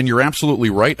horrors, and you're absolutely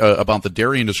right about the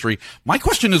dairy industry. My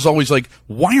question is always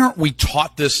why aren't we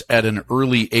taught this at an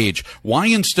early age? Why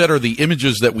instead are the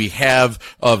images that we have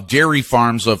of dairy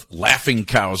farms of laughing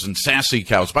cows and sassy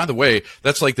cows? By the way,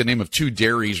 that's like the name of 2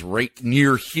 dairies right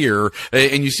near here,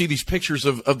 and you see these pictures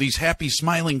of these happy,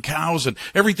 smiling cows, and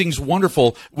everything's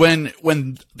wonderful. When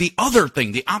the other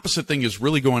thing, the opposite thing, is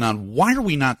really going on. Why are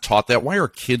we not taught that? Why are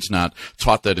kids not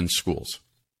taught that in schools?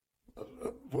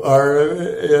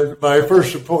 My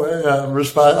first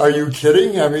response, are you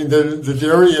kidding? I mean, the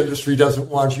dairy industry doesn't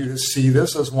want you to see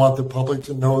this, doesn't want the public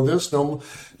to know this. No,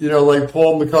 like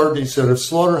Paul McCartney said, if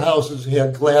slaughterhouses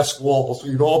had glass walls,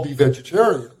 you'd all be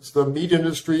vegetarians. The meat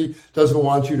industry doesn't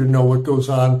want you to know what goes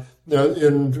on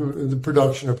in the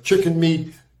production of chicken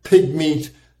meat, pig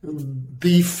meat,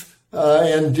 beef,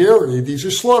 and dairy. These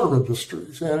are slaughter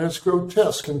industries, and it's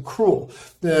grotesque and cruel.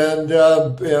 But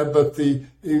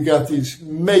you got these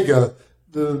mega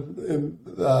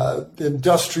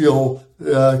industrial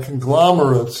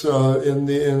conglomerates in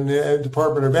the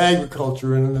Department of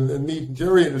Agriculture and in the meat and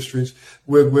dairy industries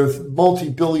with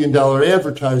multi-billion-dollar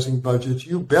advertising budgets,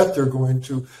 you bet they're going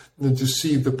to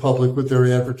deceive the public with their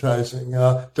advertising.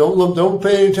 Don't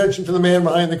pay any attention to the man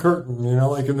behind the curtain,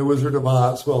 like in The Wizard of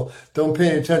Oz. Well, don't pay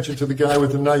any attention to the guy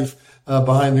with the knife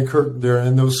behind the curtain there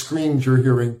and those screams you're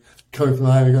hearing coming from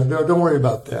behind the curtain. No, don't worry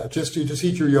about that. Just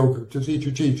eat your yogurt. Just eat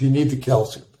your cheese. You need the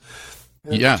calcium.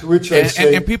 Yeah, to which I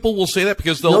say, and people will say that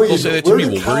because they'll say that to me.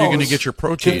 Well, where are you going to get your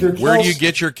protein? Where do you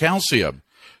get your calcium?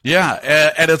 Yeah,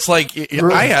 and it's like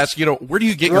I ask, where do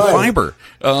you get your fiber?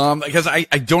 Because I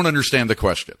don't understand the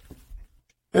question.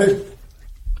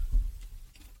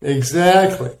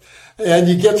 Exactly, and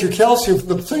you get your calcium from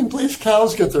the same place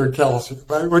cows get their calcium.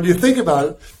 Right? When you think about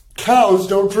it, cows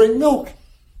don't drink milk.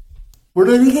 Where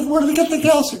do they get the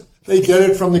calcium? They get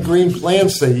it from the green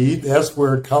plants they eat. That's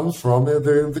where it comes from.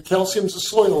 The calcium's a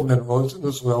soil mineral. It's in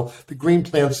the soil. The green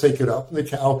plants take it up, and the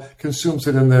cow consumes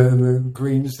it in the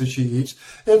greens that she eats.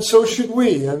 And so should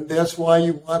we. And that's why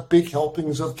you want big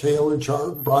helpings of kale and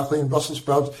chard and broccoli and Brussels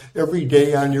sprouts every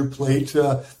day on your plate.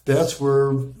 That's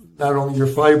where not only your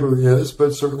fiber is,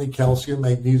 but certainly calcium,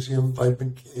 magnesium,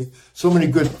 vitamin K. So many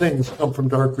good things come from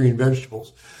dark green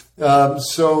vegetables.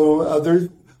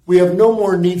 We have no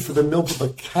more need for the milk of a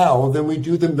cow than we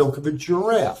do the milk of a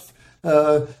giraffe.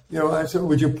 I said,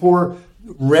 would you pour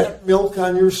rat milk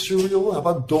on your cereal? How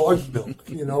about dog milk?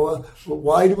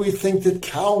 Why do we think that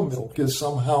cow milk is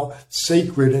somehow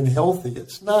sacred and healthy?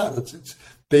 It's not. It's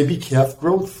baby calf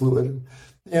growth fluid,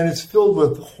 and it's filled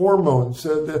with hormones.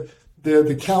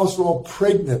 The cows are all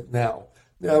pregnant now,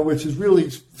 which is really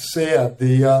sad.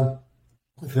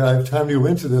 If I have time to go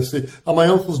into this, on my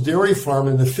uncle's dairy farm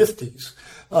in the 50s,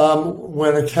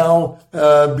 when a cow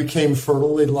became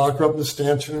fertile, they'd lock her up in the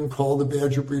stanchion and call the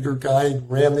badger breeder guy and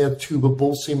ram that tube of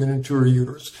bull semen into her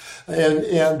uterus.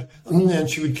 And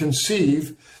she would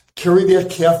conceive, carry that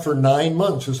calf for 9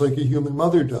 months, just like a human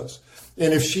mother does.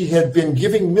 And if she had been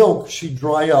giving milk, she'd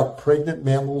dry up. Pregnant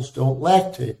mammals don't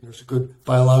lactate. There's a good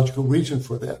biological reason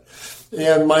for that.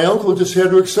 And my uncle just had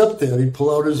to accept that. He'd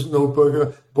pull out his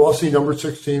notebook, bossy number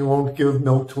 16, won't give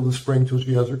milk till the spring till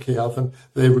she has her calf, and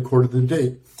they recorded the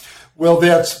date. Well,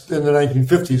 that's in the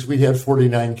 1950s. We had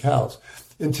 49 cows.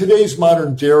 In today's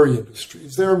modern dairy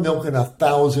industries, they're milking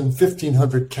 1,000,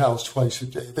 1,500 cows twice a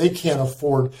day. They can't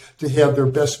afford to have their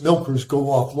best milkers go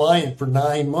offline for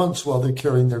 9 months while they're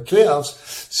carrying their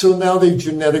calves. So now they've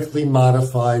genetically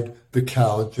modified the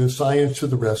cow, just science to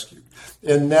the rescue.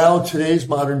 And now today's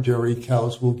modern dairy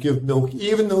cows will give milk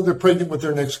even though they're pregnant with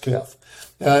their next calf.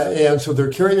 And so they're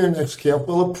carrying their next calf.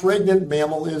 Well, a pregnant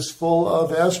mammal is full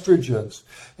of estrogens,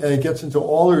 and it gets into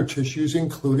all her tissues,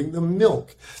 including the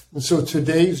milk. And so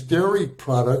today's dairy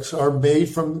products are made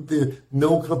from the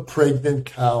milk of pregnant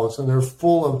cows, and they're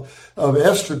full of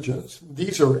estrogens.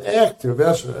 These are active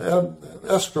estrone,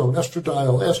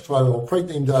 estradiol, estriol,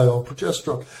 pregnanediol,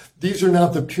 progesterone. These are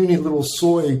not the puny little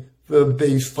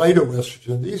soy-based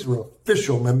phytoestrogen. These are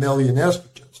official mammalian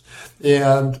estrogens.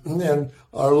 And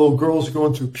our little girls are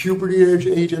going through puberty at age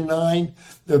 8 and 9.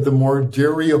 The more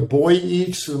dairy a boy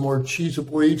eats, the more cheese a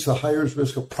boy eats, the higher his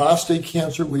risk of prostate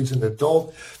cancer leads an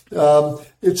adult.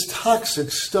 It's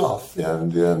toxic stuff.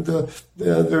 And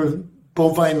there's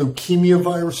bovine leukemia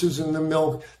viruses in the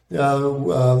milk.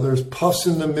 There's pus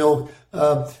in the milk.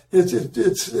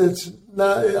 It's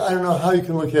not, I don't know how you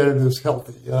can look at it as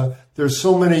healthy. There's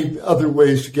so many other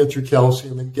ways to get your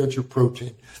calcium and get your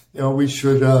protein. We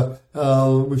should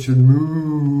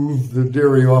move the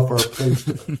dairy off our plates.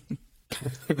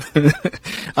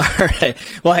 All right.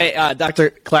 Well, hey,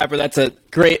 Dr. Klaper, that's a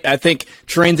great, I think,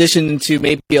 transition into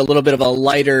maybe a little bit of a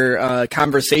lighter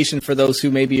conversation for those who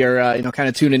maybe are, kind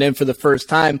of tuning in for the first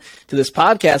time to this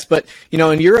podcast. But,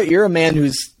 and you're a man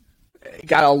who's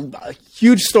got a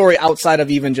huge story outside of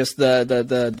even just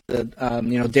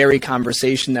the dairy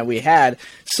conversation that we had.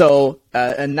 So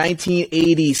in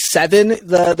 1987,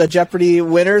 the Jeopardy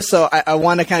winner. So I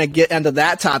want to kind of get into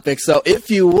that topic. So if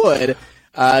you would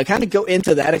kind of go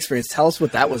into that experience, tell us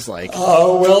what that was like.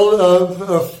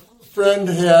 A friend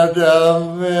had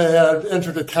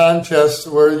entered a contest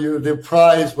where the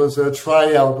prize was a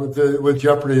tryout with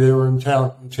Jeopardy. They were in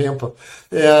town in Tampa,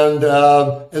 and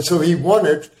so he won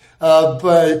it.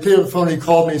 But he picked up the phone, he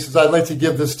called me, he says, I'd like to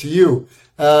give this to you.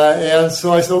 And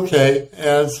so I said, okay.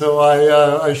 And so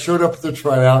I showed up at the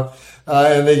tryout,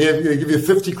 and they give you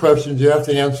 50 questions you have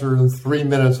to answer in 3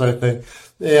 minutes, I think.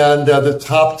 And the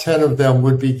top 10 of them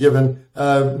would be given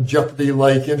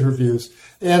Jeopardy-like interviews.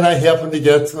 And I happened to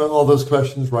get all those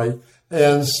questions right.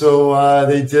 And so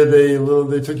they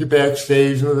they took you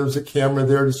backstage, and there was a camera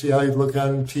there to see how you'd look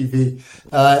on TV,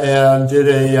 and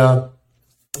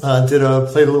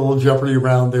played a little Jeopardy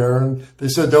around there. And they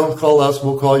said, don't call us,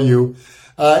 we'll call you.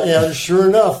 And sure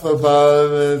enough, about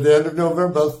the end of November,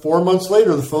 about 4 months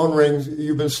later, the phone rings.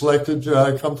 You've been selected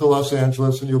to come to Los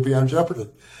Angeles, and you'll be on Jeopardy.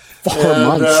 4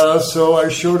 months. So I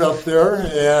showed up there,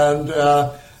 and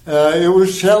it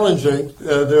was challenging.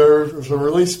 There were some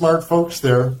really smart folks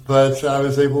there, but I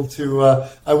was able to.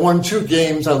 I won 2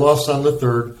 games. I lost on the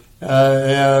third,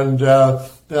 and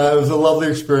it was a lovely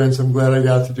experience. I'm glad I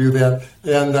got to do that,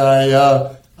 and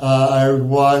I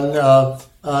won.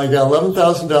 I got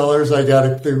 $11,000. I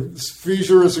got the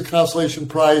freezer as a consolation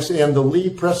prize, and the Lee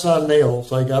press-on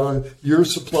nails. I got a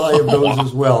year's supply of those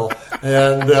as well,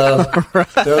 and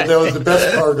that was the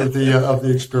best part of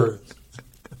the experience.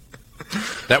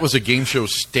 That was a game show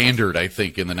standard, I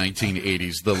think, in the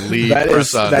 1980s. The Lee that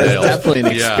press-on is nails. definitely an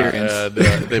experience.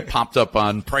 Yeah, and, they popped up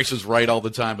on Price is Right all the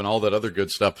time and all that other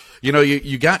good stuff. You know,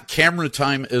 you got camera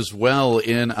time as well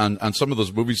on some of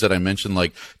those movies that I mentioned,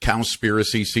 like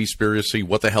Cowspiracy, Seaspiracy,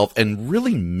 What the Health, and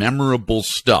really memorable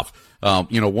stuff.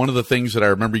 One of the things that I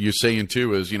remember you saying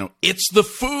too is, it's the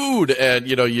food, and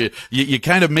you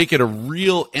kind of make it a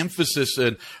real emphasis.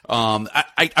 And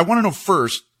I want to know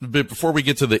first, before we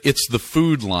get to the "it's the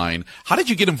food" line, how did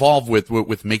you get involved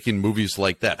with making movies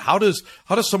like that? How does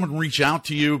someone reach out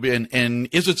to you, and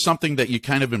is it something that you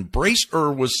kind of embraced,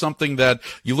 or was something that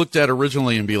you looked at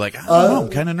originally and be like, I don't know,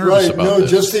 I'm kind of nervous about this?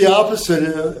 Just the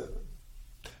opposite.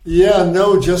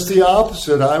 Just the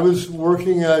opposite. I was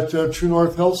working at True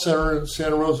North Health Center in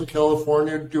Santa Rosa,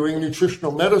 California, doing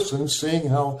nutritional medicine, seeing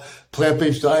how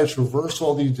plant-based diets reverse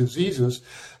all these diseases.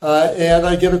 And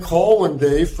I get a call one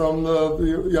day from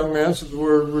the young man says,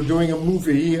 we're doing a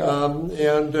movie,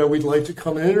 and we'd like to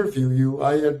come and interview you.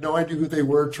 I had no idea who they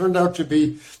were. It turned out to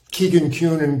be Keegan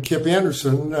Kuhn and Kip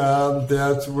Anderson,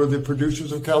 that were the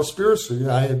producers of Cowspiracy.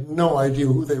 I had no idea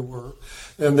who they were.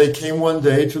 And they came one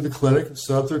day to the clinic and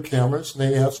set up their cameras, and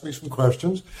they asked me some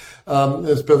questions,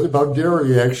 especially about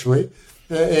dairy, actually.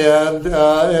 And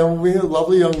we had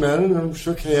lovely young men, and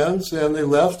shook hands, and they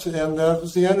left, and that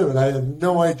was the end of it. I had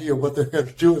no idea what they're going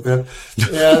to do with it.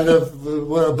 And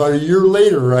about a year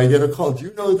later, I get a call. Do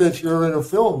you know that you're in a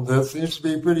film that seems to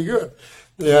be pretty good?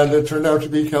 And it turned out to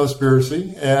be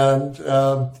Cowspiracy, and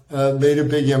made a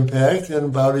big impact. And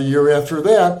about a year after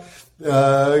that,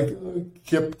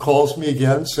 Kip calls me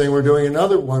again saying we're doing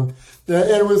another one. And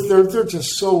it was they're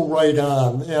just so right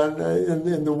on,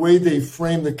 and the way they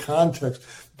frame the context,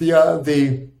 the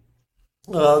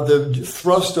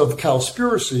thrust of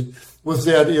Cowspiracy was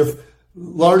that if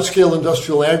large-scale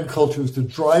industrial agriculture is the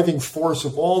driving force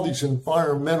of all these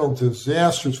environmental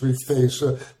disasters we face,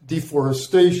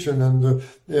 deforestation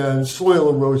and soil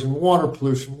erosion, water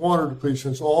pollution, water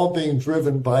depletion, it's all being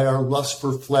driven by our lust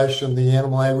for flesh and the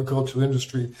animal agricultural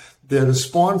industry that is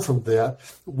spawned from that.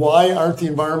 Why aren't the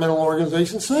environmental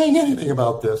organizations saying anything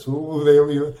about this? They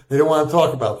don't want to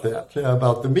talk about that,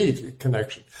 about the meat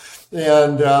connection.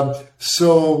 And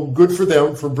so good for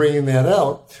them for bringing that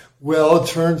out. Well, it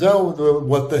turns out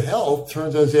What the Health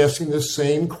turns out is asking the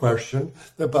same question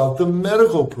about the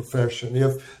medical profession.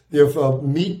 If a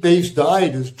meat-based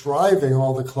diet is driving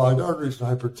all the clogged arteries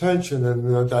and hypertension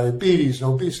and diabetes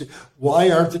and obesity,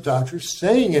 why aren't the doctors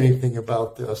saying anything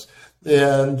about this?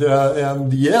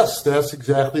 And yes, that's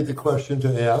exactly the question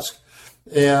to ask.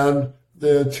 And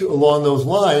along those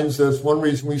lines, that's one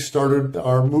reason we started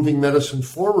our Moving Medicine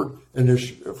Forward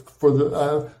initiative. For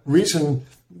the reason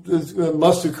that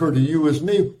must occur to you as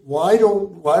me,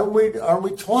 aren't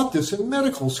we taught this in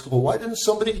medical school? Why didn't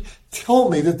somebody tell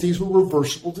me that these were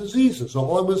reversible diseases?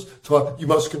 All I was taught, you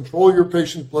must control your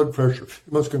patient's blood pressure.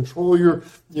 You must control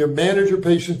manage your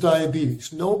patient's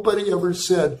diabetes. Nobody ever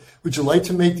said, would you like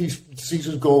to make these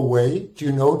diseases go away? Do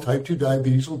you know type 2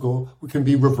 diabetes can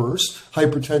be reversed?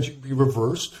 Hypertension can be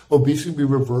reversed. Obesity can be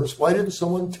reversed. Why didn't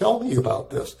someone tell me about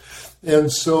this?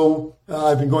 And so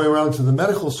I've been going around to the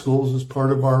medical schools as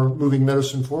part of our Moving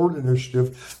Medicine Forward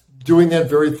initiative, doing that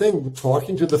very thing,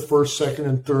 talking to the first, second,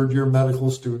 and third year medical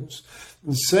students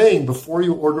and saying, before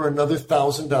you order another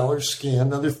 $1,000 scan,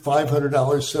 another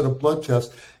 $500 set of blood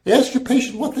tests, ask your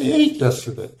patient what they ate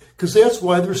yesterday, because that's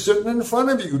why they're sitting in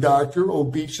front of you, doctor,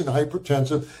 obese and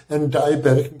hypertensive and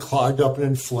diabetic and clogged up and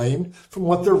inflamed from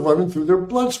what they're running through their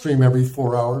bloodstream every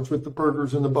 4 hours with the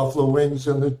burgers and the buffalo wings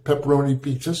and the pepperoni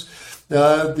pizzas.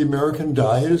 The American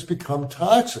diet has become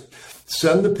toxic.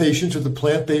 Send the patient to the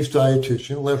plant-based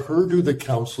dietitian, let her do the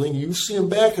counseling. You see them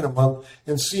back in a month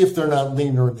and see if they're not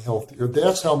leaner and healthier.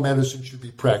 That's how medicine should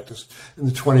be practiced in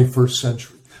the 21st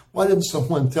century. why didn't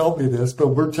someone tell me this? But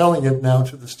we're telling it now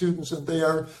to the students, and they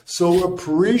are so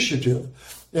appreciative.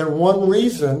 And one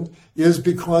reason is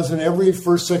because in every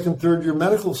first, second, third year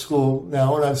medical school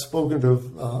now, and I've spoken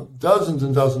to dozens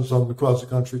and dozens of them across the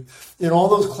country, in all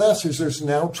those classes, there's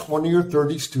now 20 or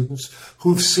 30 students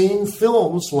who've seen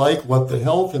films like What the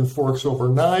Health and Forks Over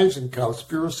Knives and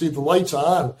Cowspiracy. The light's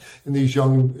on in these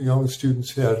young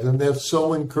students' heads, and that's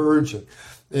so encouraging.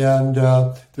 And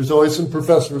there's always some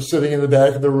professors sitting in the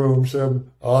back of the room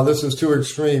saying, oh, this is too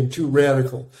extreme, too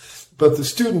radical. But the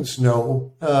students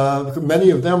know,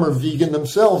 many of them are vegan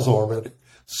themselves already.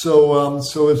 So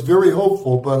it's very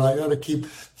hopeful, but I got to keep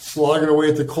slogging away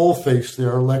at the coalface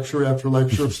there, lecture after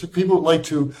lecture. If people would like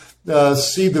to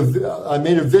see I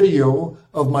made a video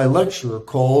of my lecture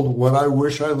called What I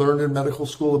Wish I Learned in Medical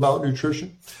School About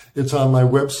Nutrition. It's on my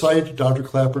website,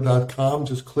 drklaper.com.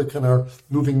 Just click on our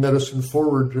Moving Medicine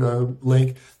Forward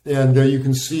link, and you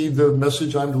can see the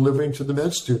message I'm delivering to the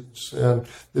med students. And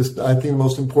it's, I think, the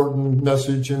most important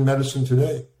message in medicine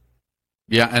today.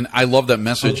 Yeah, and I love that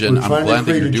message, and I'm glad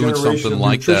that you're doing something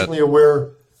like that. Nutritionally aware,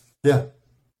 yeah.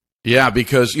 Yeah,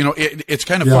 because, it's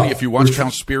kind of funny if you watch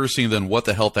Cowspiracy and then What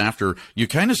the Health After, you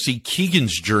kind of see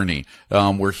Keegan's journey,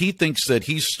 where he thinks that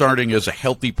he's starting as a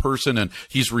healthy person and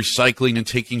he's recycling and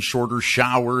taking shorter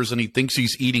showers and he thinks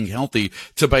he's eating healthy,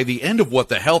 to by the end of What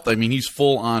the Health, I mean, he's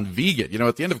full on vegan.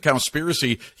 At the end of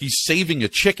Cowspiracy, he's saving a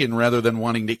chicken rather than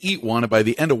wanting to eat one. And by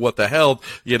the end of What the Health,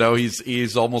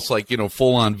 he's almost like,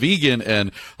 full on vegan.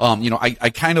 And,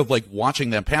 I kind of like watching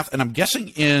that path. And I'm guessing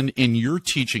in your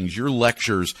teachings, your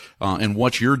lectures, and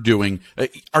what you're doing,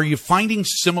 are you finding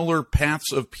similar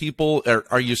paths of people?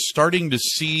 Are you starting to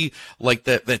see like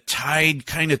that tide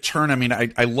kind of turn? I mean,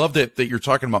 I love that you're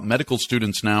talking about medical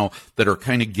students now that are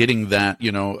kind of getting that,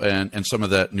 and some of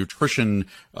that nutrition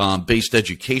based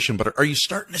education. But are you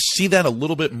starting to see that a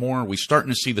little bit more? Are we starting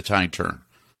to see the tide turn?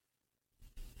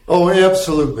 Oh,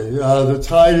 absolutely. The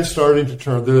tide is starting to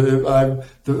turn.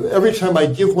 Every time I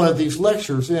give one of these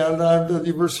lectures, and I'm at the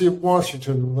University of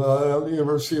Washington, the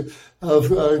University of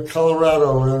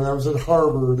Colorado, and I was at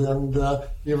Harvard, and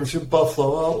University of Buffalo,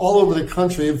 all over the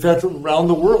country. In fact, around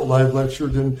the world. I've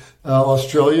lectured in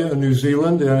Australia and New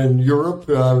Zealand and in Europe,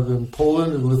 in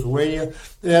Poland and Lithuania,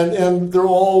 and they're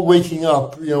all waking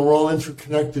up. We're all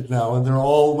interconnected now, and they're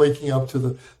all waking up to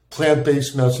the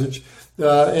plant-based message,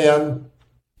 because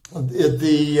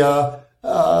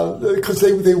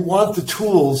they want the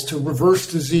tools to reverse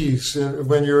disease.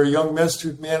 When you're a young med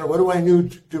student, man, what do I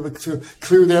need to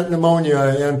clear that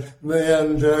pneumonia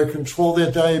and control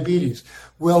that diabetes?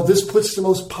 Well, this puts the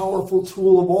most powerful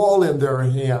tool of all in their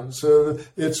hands.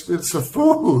 It's the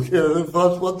food.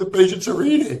 That's what the patients are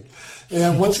eating.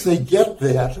 And once they get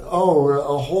that, a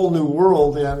whole new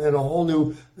world and a whole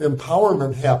new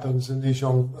empowerment happens in these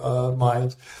young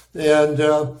minds. And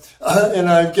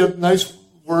I get nice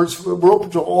words. We're open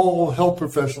to all health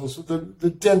professionals. The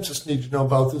dentists need to know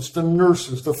about this. The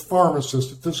nurses, the pharmacists,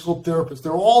 the physical therapists,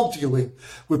 they're all dealing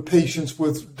with patients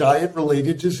with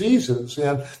diet-related diseases.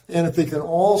 And if they can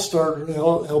all start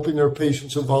helping their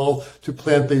patients evolve to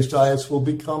plant-based diets, we'll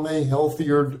become a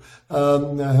healthier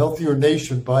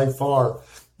nation by far.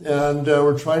 And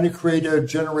we're trying to create a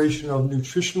generation of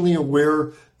nutritionally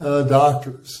aware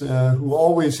doctors who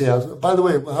always have. By the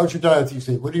way, how's your diet these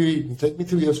days? What are you eating? Take me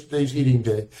through yesterday's eating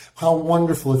day. How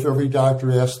wonderful if every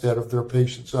doctor asked that of their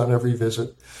patients on every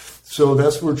visit. So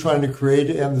that's what we're trying to create,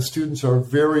 and the students are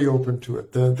very open to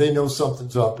it. They know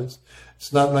something's up. It's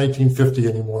not 1950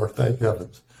 anymore, thank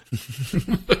heavens.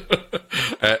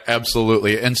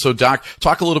 Absolutely. And so, Doc,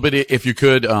 talk a little bit, if you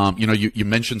could, you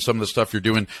mentioned some of the stuff you're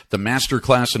doing, the master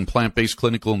class in plant-based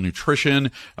clinical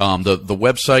nutrition, the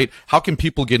website. How can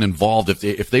people get involved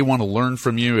if they want to learn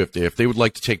from you, if they would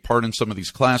like to take part in some of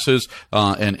these classes,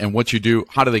 and what you do?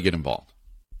 How do they get involved?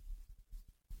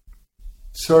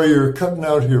 Sorry, you're cutting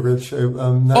out here, Rich.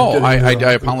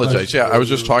 I apologize. Yeah, I was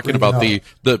just talking about the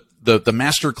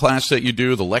master class that you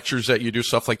do, the lectures that you do,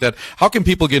 stuff like that. How can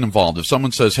people get involved? If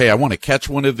someone says, "Hey, I want to catch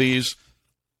one of these,"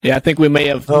 yeah, I think we may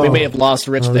have lost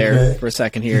Rich there for a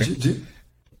second here.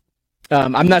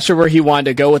 I'm not sure where he wanted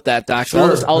to go with that, Doc. So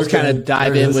I'll just kind of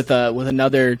dive in with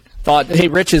another thought. Hey,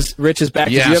 Rich is back.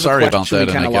 Yeah, sorry about that,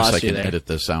 and I guess I can edit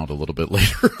this out a little bit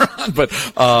later on. But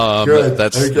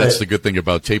that's the good thing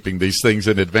about taping these things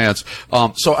in advance.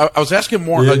 So I was asking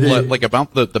more like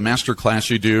about the master class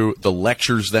you do, the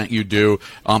lectures that you do.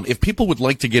 If people would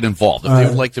like to get involved, if they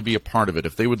would like to be a part of it,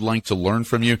 if they would like to learn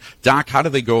from you, Doc, how do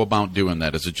they go about doing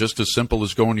that? Is it just as simple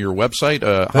as going to your website?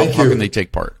 How can they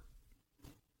take part?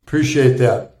 Appreciate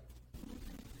that.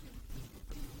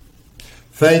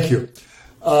 Thank you.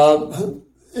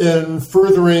 in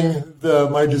furthering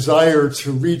my desire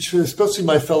to reach, especially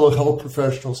my fellow health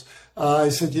professionals, I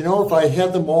said, if I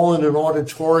had them all in an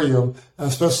auditorium,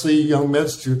 especially young med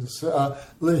students,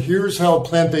 here's how a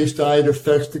plant-based diet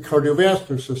affects the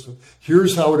cardiovascular system.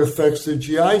 Here's how it affects the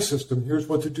GI system. Here's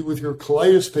what to do with your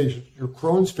colitis patients, your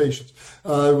Crohn's patients,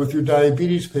 with your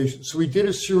diabetes patients. So we did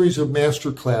a series of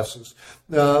master classes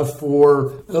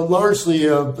for largely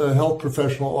the health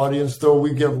professional audience, though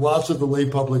we get lots of the lay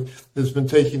public that's been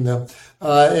taking them.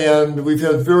 And we've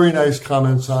had very nice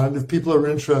comments on it. If people are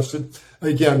interested,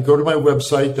 again, go to my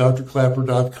website,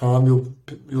 drklaper.com.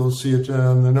 You'll see it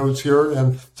in the notes here,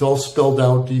 and it's all spelled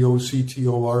out,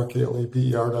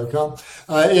 DOCTORKLAPER.com.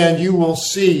 And you will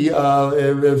see, on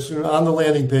the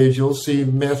landing page, you'll see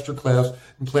Masterclass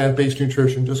in Plant-Based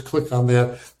Nutrition. Just click on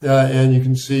that, and you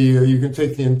can see, you can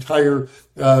take the entire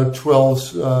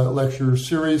 12 lecture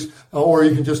series, or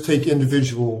you can just take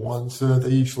individual ones. They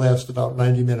each last about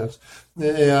 90 minutes.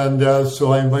 And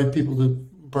so I invite people to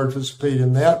participate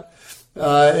in that.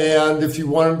 And if you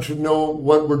wanted to know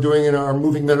what we're doing in our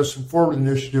Moving Medicine Forward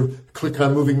initiative, click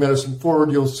on Moving Medicine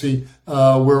Forward. You'll see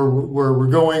where we're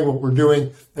going, what we're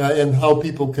doing, and how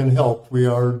people can help. We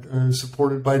are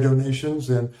supported by donations,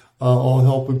 and all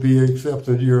help would be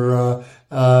accepted. You're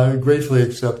gratefully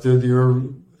accepted. You're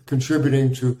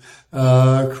contributing to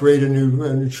create a new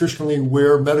nutritionally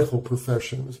aware medical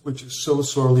profession, which is so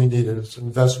sorely needed. It's an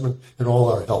investment in all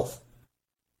our health.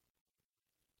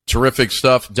 Terrific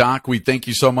stuff, Doc. We thank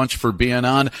you so much for being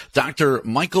on. Dr.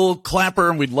 Michael Klaper,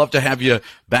 and we'd love to have you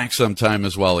back sometime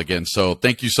as well again. So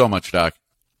thank you so much, Doc.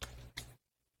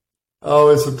 Oh,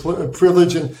 it's a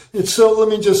privilege. And it's so, let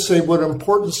me just say what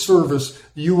important service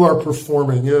you are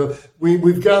performing.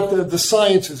 We've got the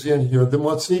sciences in here. Then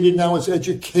what's needed now is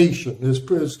education,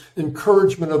 is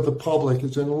encouragement of the public,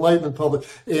 is enlightenment public.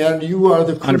 And you are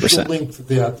the crucial 100%. Link to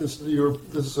that. This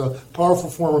is a powerful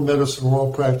form of medicine we're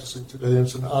all practicing today.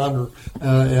 It's an honor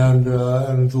and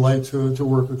a delight to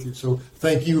work with you. So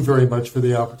thank you very much for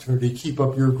the opportunity. Keep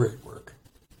up your great work.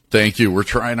 Thank you. We're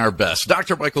trying our best.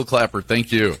 Dr. Michael Klaper,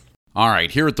 thank you. All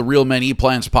right, here at the Real Men Eat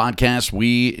Plants podcast,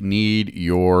 we need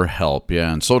your help.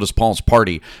 Yeah, and so does Paul's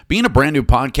Party. Being a brand new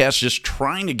podcast, just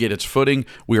trying to get its footing,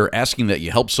 we are asking that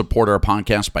you help support our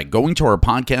podcast by going to our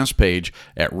podcast page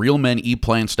at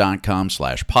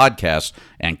realmeneatplants.com/podcast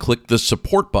and click the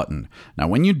support button. Now,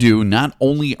 when you do, not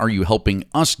only are you helping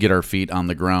us get our feet on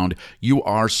the ground, you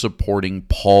are supporting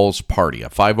Paul's Party, a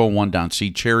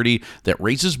 501c charity that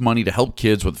raises money to help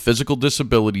kids with physical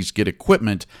disabilities get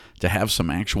equipment to have some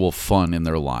actual fun in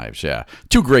their lives. Yeah,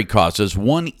 two great causes,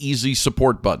 one easy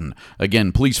support button.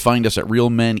 Again, please find us at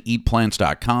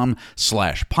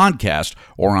realmeneatplants.com/podcast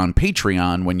or on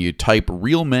Patreon when you type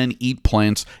Real Men Eat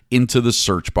Plants into the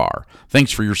search bar.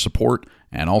 Thanks for your support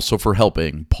and also for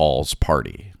helping Paul's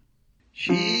Party.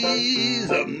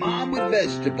 She's a mom with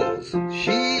vegetables.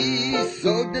 She's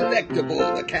so delectable.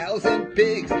 The cows and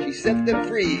pigs, she set them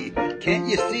free. Can't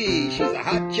you see? She's a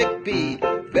hot chickpea.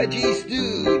 Veggie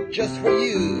stew just for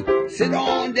you. Sit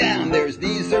on down, there's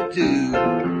dessert too.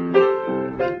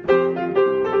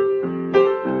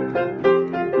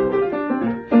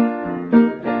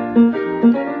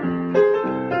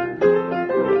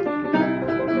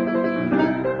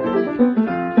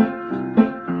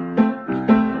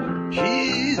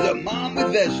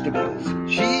 Vegetables.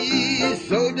 She's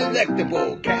so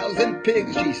delectable. Cows and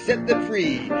pigs, she set them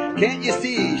free. Can't you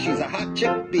see? She's a hot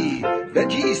chickpea.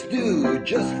 Veggie stew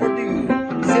just for you.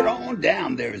 Sit on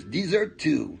down, there's dessert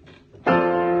too.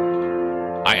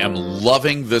 I am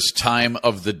loving this time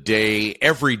of the day.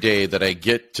 Every day that I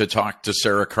get to talk to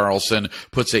Sarah Carlson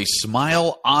puts a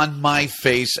smile on my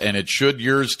face, and it should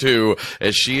yours too,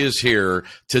 as she is here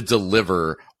to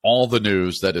deliver all the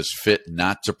news that is fit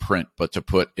not to print, but to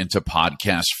put into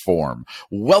podcast form.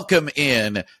 Welcome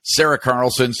in, Sarah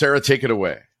Carlson. Sarah, take it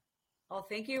away. Well,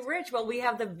 thank you, Rich. Well, we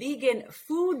have the vegan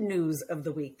food news of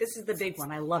the week. This is the big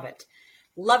one. I love it.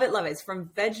 Love it, love it. It's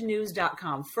from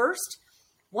vegnews.com. First,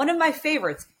 one of my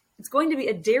favorites. It's going to be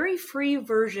a dairy-free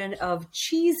version of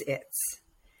Cheez-Its.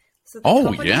 So the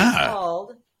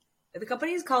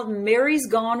company is called Mary's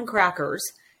Gone Crackers.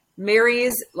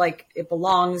 Mary's, like it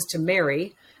belongs to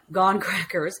Mary. Gone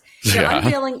Crackers. They're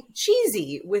unveiling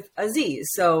cheesy with a Z.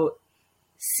 So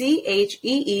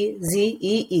CHEEZEE.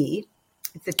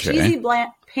 It's a cheesy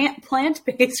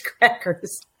plant-based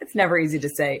crackers. It's never easy to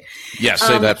say. Yeah,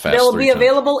 say that fast. They'll be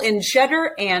available in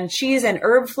cheddar and cheese and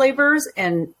herb flavors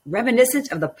and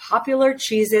reminiscent of the popular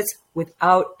Cheez-Its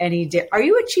without any dip. Are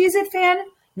you a Cheez-It fan?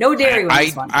 No dairy on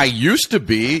this one. I used to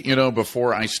be,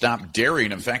 before I stopped dairy.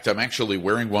 And in fact, I'm actually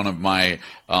wearing one of my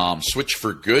Switch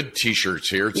for Good T-shirts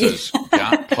here. It says,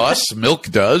 got pus, milk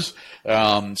does.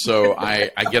 So I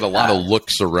get a lot of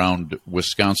looks around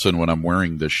Wisconsin when I'm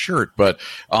wearing this shirt. But,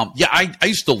 I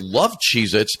used to love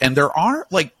Cheez-Its. And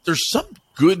there's some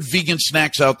good vegan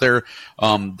snacks out there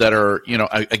that are,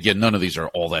 again, none of these are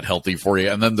all that healthy for you.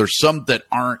 And then there's some that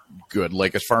aren't good,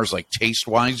 like as far as like taste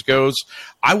wise goes.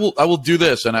 I will do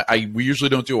this, and we usually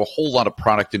don't do a whole lot of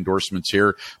product endorsements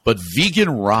here, but Vegan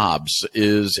Robs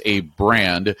is a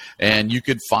brand, and you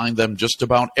could find them just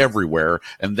about everywhere.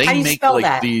 And they make like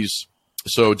that? These.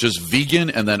 So just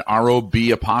vegan and then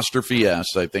ROB''S,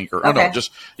 I think,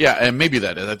 and maybe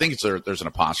that is. I think there's an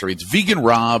apostrophe. It's Vegan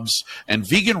Robs, and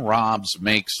Vegan Robs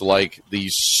makes like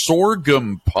these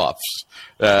sorghum puffs.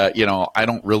 I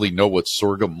don't really know what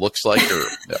sorghum looks like, or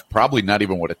probably not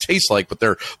even what it tastes like, but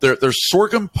they're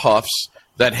sorghum puffs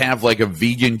that have like a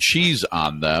vegan cheese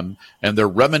on them, and they're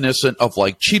reminiscent of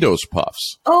like Cheetos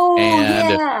puffs. Oh,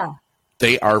 and yeah.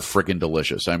 They are freaking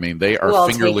delicious. I mean, they are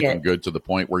finger licking good to the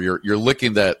point where you're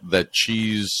licking that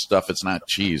cheese stuff. It's not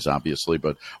cheese, obviously,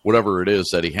 but whatever it is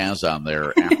that he has on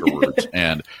there afterwards.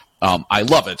 And I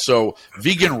love it. So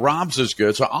Vegan Robs is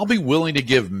good. So I'll be willing to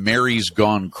give Mary's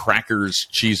Gone Crackers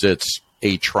Cheez-Its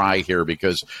a try here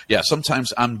because,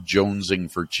 sometimes I'm jonesing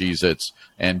for Cheez-Its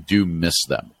and do miss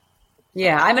them.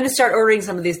 Yeah, I'm going to start ordering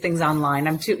some of these things online.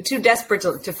 I'm too desperate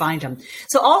to find them.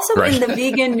 So also in the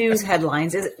vegan news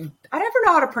headlines, I never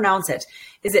know how to pronounce it.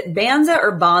 Is it Banza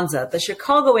or Bonza? The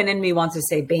Chicagoan in me wants to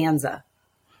say Banza,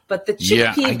 but the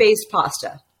chickpea-based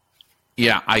pasta.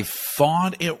 Yeah, I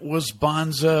thought it was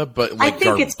Bonza, but I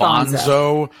think it's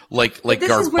Bonzo, like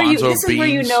garbanzo beans. This is where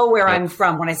you know where I'm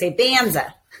from when I say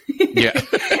Banza. Yeah.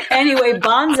 Anyway,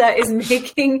 Bonza is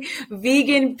making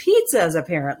vegan pizzas,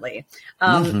 apparently.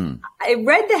 I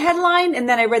read the headline and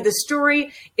then I read the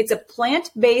story. It's a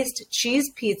plant-based cheese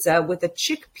pizza with a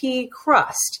chickpea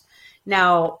crust.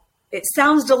 Now, it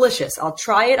sounds delicious. I'll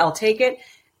try it. I'll take it.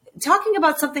 Talking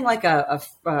about something like a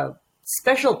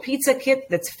special pizza kit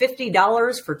that's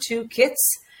 $50 for 2 kits.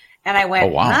 And I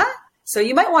went, huh? So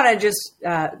you might want to just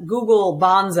Google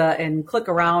Bonza and click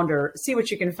around or see what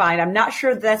you can find. I'm not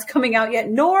sure that's coming out yet,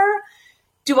 nor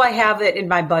do I have it in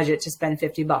my budget to spend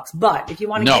 $50. But if you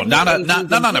want to, not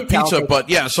on a pizza, but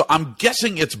so I'm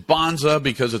guessing it's Bonza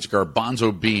because it's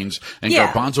garbanzo beans, and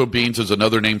garbanzo beans is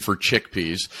another name for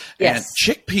chickpeas. Yes. And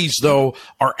chickpeas, though,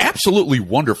 are absolutely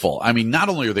wonderful. I mean, not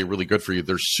only are they really good for you,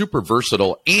 they're super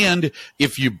versatile, and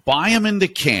if you buy them in the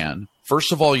can.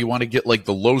 First of all, you want to get like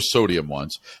the low sodium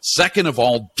ones. Second of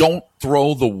all, don't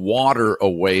throw the water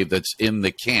away that's in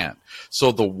the can.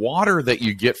 So the water that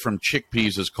you get from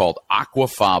chickpeas is called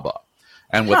aquafaba.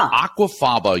 And with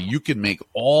aquafaba, you can make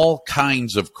all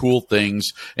kinds of cool things,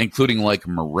 including like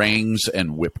meringues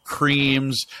and whipped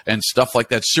creams and stuff like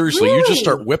that. Seriously, you just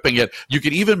start whipping it. You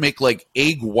can even make like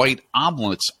egg white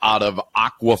omelets out of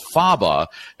aquafaba,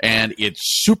 and it's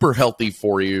super healthy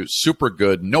for you, super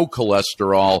good, no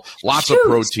cholesterol, lots of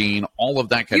protein, all of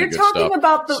that kind of good stuff.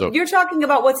 You're talking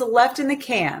about what's left in the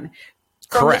can.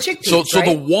 Correct. Chickpeas, so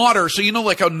the water, so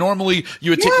like how normally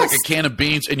you would take like a can of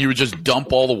beans and you would just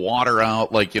dump all the water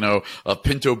out, like,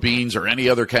 pinto beans or any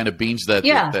other kind of beans that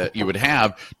you would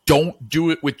have. Don't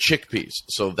do it with chickpeas.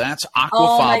 So that's aquafaba.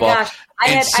 Oh my gosh.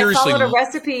 I followed a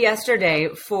recipe yesterday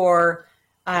for,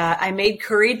 I made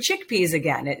curried chickpeas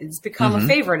again. It's become a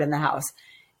favorite in the house.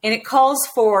 And it calls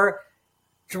for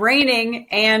draining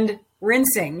and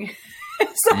rinsing.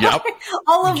 So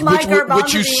all of my garbanzo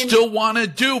which you still want to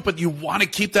do, but you want to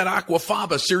keep that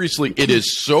aquafaba. Seriously, it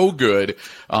is so good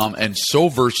and so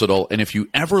versatile. And if you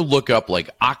ever look up like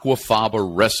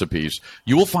aquafaba recipes,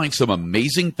 you will find some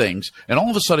amazing things. And all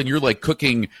of a sudden, you're like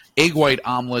cooking egg white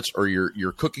omelets, or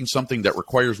you're cooking something that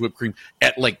requires whipped cream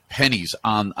at like pennies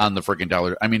on the freaking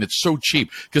dollar. I mean, it's so cheap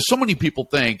because so many people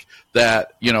think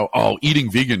that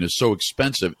eating vegan is so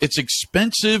expensive. It's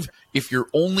expensive if you're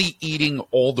only eating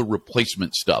all the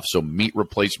replacement stuff, so meat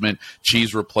replacement,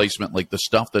 cheese replacement, like the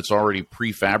stuff that's already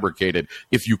prefabricated.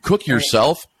 If you cook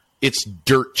yourself, it's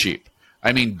dirt cheap.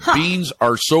 I mean, beans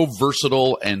are so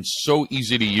versatile and so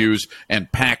easy to use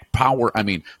and pack power. I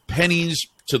mean, pennies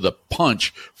to the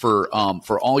punch for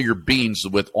all your beans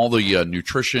with all the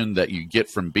nutrition that you get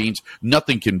from beans.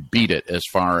 Nothing can beat it as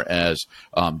far as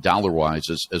dollar-wise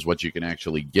as what you can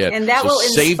actually get. And that will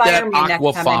inspire me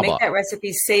next time I make that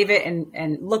recipe, save it,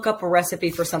 and look up a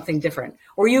recipe for something different.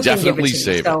 Or you can give it to me.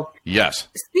 Save it. Yes.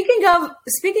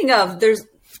 Speaking of, there's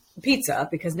pizza,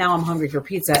 because now I'm hungry for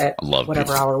pizza at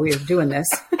whatever hour we are doing this.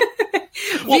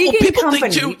 vegan people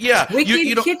company, think too. Yeah,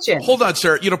 Wicked Kitchen. Hold on,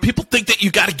 Sarah. People think that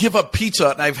you got to give up pizza,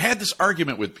 and I've had this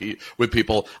argument with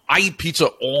people. I eat pizza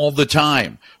all the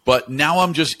time, but now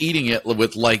I'm just eating it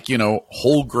with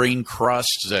whole grain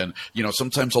crusts, and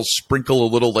sometimes I'll sprinkle a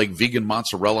little vegan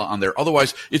mozzarella on there.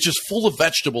 Otherwise, it's just full of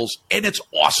vegetables, and it's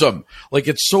awesome.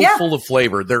 It's so full of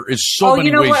flavor. There is so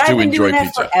many ways to enjoy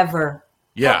pizza. Forever.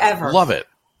 Yeah, forever. Love it.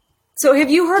 So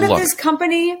have you heard of this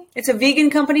company? It's a vegan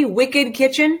company, Wicked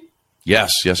Kitchen.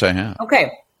 Yes, I have.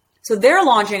 Okay. So they're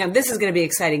launching, and this is going to be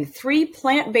exciting, 3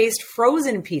 plant-based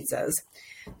frozen pizzas.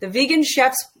 The vegan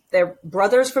chefs, they're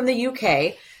brothers from the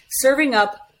UK, serving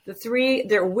up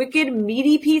their Wicked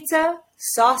Meaty Pizza,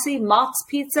 Saucy Mott's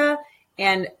Pizza,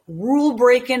 and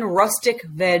Rule-Breaking Rustic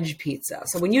Veg Pizza.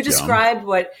 So when you described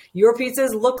what your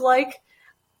pizzas look like,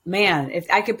 man, if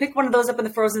I could pick one of those up in the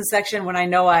frozen section when I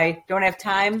know I don't have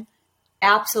time,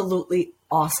 absolutely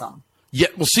awesome. Yeah,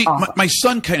 well, see, awesome. my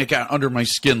son kind of got under my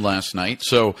skin last night.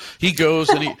 So he goes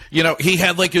and he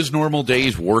had his normal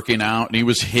days working out, and he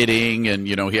was hitting, and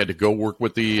he had to go work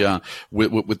with the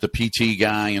with the PT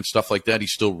guy and stuff like that.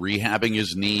 He's still rehabbing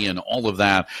his knee and all of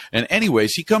that. And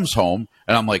anyways, he comes home,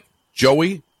 and I'm like,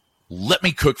 Joey, let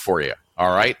me cook for you,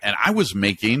 all right? And I was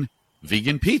making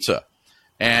vegan pizza.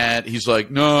 And he's like,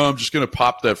 no, I'm just going to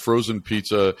pop that frozen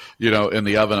pizza, in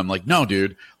the oven. I'm like, no,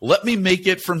 dude, let me make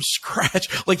it from scratch.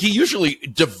 He usually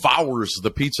devours the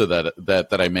pizza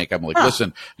that I make. I'm like,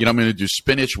 listen, I'm going to do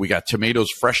spinach. We got tomatoes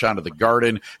fresh out of the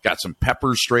garden, got some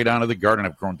peppers straight out of the garden.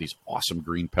 I've grown these awesome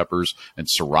green peppers and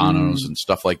serranos and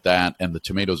stuff like that. And the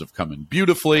tomatoes have come in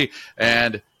beautifully.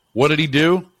 And what did he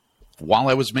do? While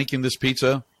I was making this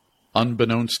pizza,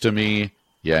 unbeknownst to me,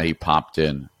 yeah, he popped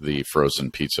in the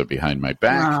frozen pizza behind my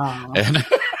back and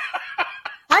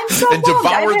I'm so and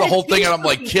devoured the whole thing. And I'm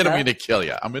like, kid, I'm going to kill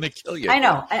you. I'm going to kill you. I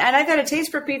know. And I've had a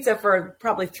taste for pizza for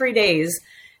probably 3 days.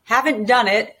 Haven't done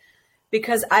it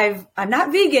because I'm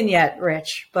not vegan yet,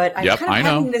 Rich, but I'm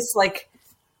having this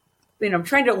I'm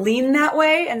trying to lean that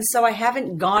way. And so I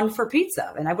haven't gone for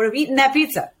pizza, and I would have eaten that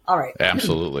pizza. All right.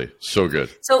 Absolutely. So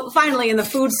good. So finally, in the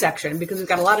food section, because we've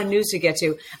got a lot of news to get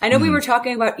to, I know we were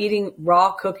talking about eating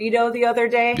raw cookie dough the other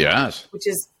day. Yes. Which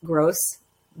is gross.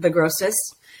 The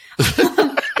grossest.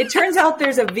 It turns out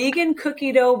there's a vegan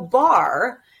cookie dough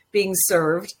bar being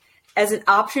served as an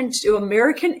option to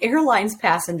American Airlines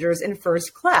passengers in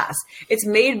first class. It's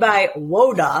made by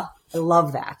Woda. I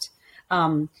love that.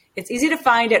 It's easy to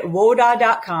find at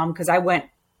woda.com because I went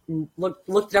and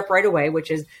looked it up right away, which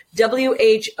is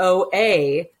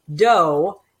WHOA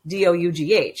DOUGH.com.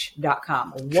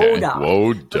 Woda.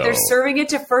 But they're serving it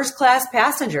to first class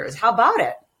passengers. How about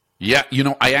it? Yeah,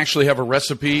 I actually have a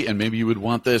recipe, and maybe you would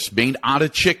want this, made out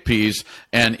of chickpeas,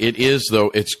 and it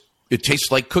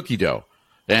tastes like cookie dough.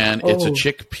 And it's a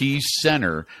chickpea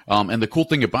center. And the cool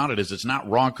thing about it is it's not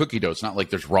raw cookie dough. It's not like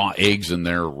there's raw eggs in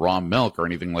there, raw milk or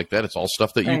anything like that. It's all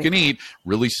stuff that you can eat.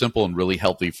 Really simple and really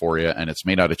healthy for you. And it's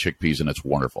made out of chickpeas, and it's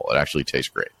wonderful. It actually tastes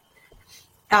great.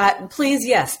 Please,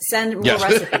 yes. Send more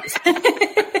recipes.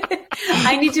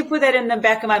 I need to put that in the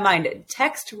back of my mind.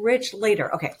 Text Rich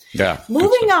later. Okay. Yeah.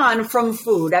 Moving on from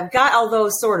food. I've got, although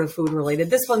sort of food related,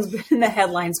 this one's been in the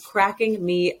headlines, cracking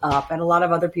me up, and a lot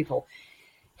of other people.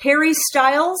 Harry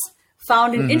Styles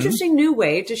found an interesting new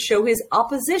way to show his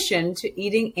opposition to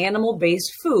eating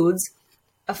animal-based foods.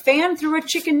 A fan threw a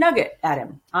chicken nugget at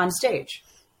him on stage.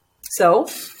 So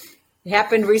it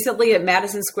happened recently at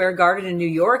Madison Square Garden in New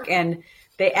York, and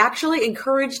they actually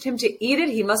encouraged him to eat it.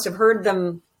 He must have heard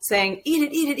them saying, eat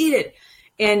it, eat it, eat it.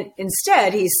 And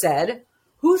instead, he said,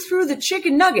 who threw the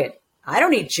chicken nugget? I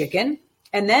don't eat chicken.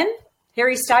 And then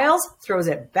Harry Styles throws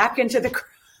it back into the crowd.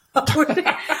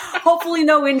 Hopefully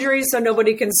no injuries so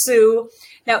nobody can sue.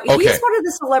 Now, he's one of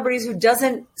the celebrities who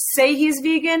doesn't say he's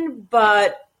vegan,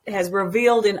 but has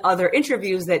revealed in other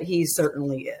interviews that he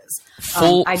certainly is.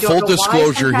 Full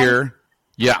disclosure here.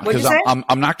 Yeah, because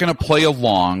I'm not going to play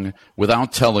along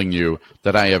without telling you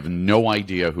that I have no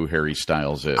idea who Harry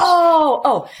Styles is.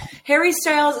 Oh, Harry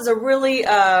Styles is a really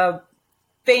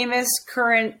famous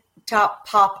current top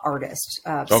pop artist.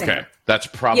 Singer. That's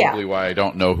probably why I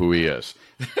don't know who he is.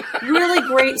 Really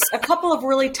great. A couple of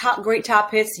really great top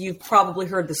hits. You've probably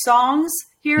heard the songs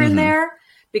here and there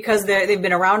because they've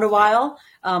been around a while.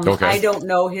 I don't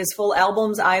know his full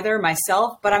albums either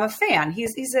myself, but I'm a fan.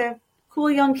 He's a cool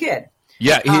young kid.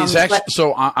 Yeah, he's actually.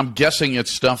 So I'm guessing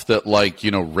it's stuff that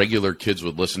regular kids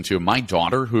would listen to. My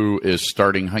daughter, who is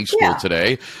starting high school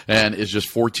today and is just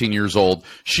 14 years old,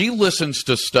 she listens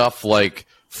to stuff like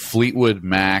Fleetwood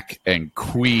Mac and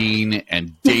Queen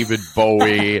and David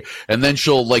Bowie, and then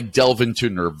she'll delve into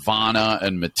Nirvana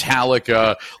and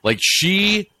Metallica.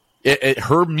 She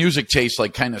Her music taste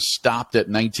like kind of stopped at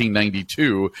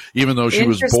 1992, even though she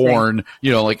was born,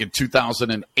 like in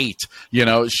 2008.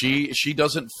 She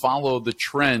doesn't follow the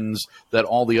trends that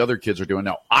all the other kids are doing.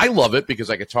 Now, I love it because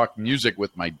I could talk music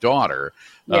with my daughter.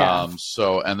 Yeah.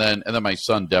 And then my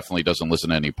son definitely doesn't listen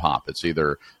to any pop. It's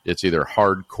either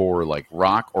hardcore like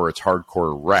rock or it's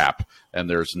hardcore rap, and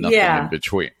there's nothing in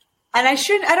between. And I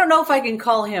don't know if I can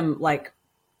call him like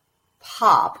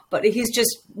pop, but he's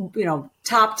just,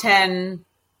 top 10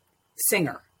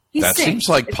 singer. That seems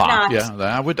like it's pop.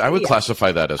 I would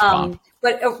classify that as pop.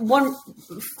 But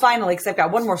finally, because I've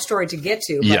got one more story to get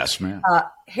to. Yes, man.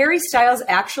 Harry Styles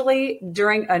actually,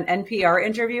 during an NPR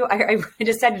interview, I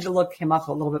decided to look him up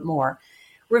a little bit more,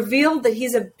 revealed that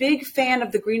he's a big fan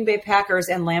of the Green Bay Packers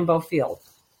and Lambeau Field.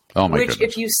 Oh my goodness.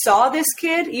 If you saw this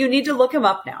kid, you need to look him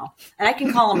up now. And I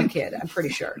can call him a kid, I'm pretty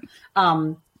sure.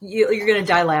 You're going to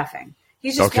die laughing.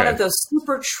 He's just one of those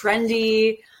super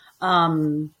trendy,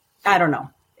 I don't know.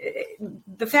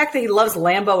 The fact that he loves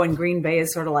Lambeau and Green Bay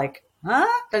is sort of like,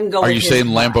 doesn't go. Are you saying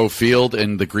Lambeau Field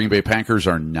and the Green Bay Packers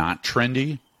are not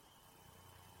trendy?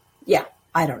 Yeah,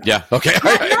 I don't know. Yeah, okay.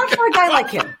 Not for a guy like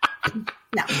him.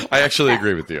 No. I actually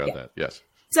agree with you on that, yes.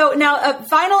 So now,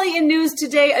 finally in news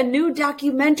today, a new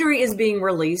documentary is being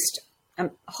released.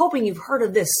 I'm hoping you've heard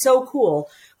of this. So cool.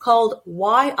 Called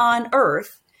Why on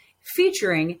Earth,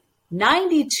 featuring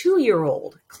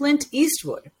 92-year-old Clint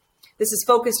Eastwood. This is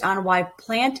focused on why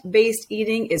plant-based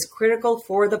eating is critical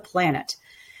for the planet.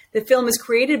 The film is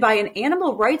created by an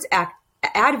animal rights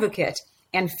advocate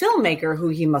and filmmaker who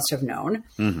he must have known.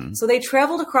 Mm-hmm. So they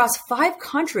traveled across 5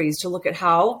 countries to look at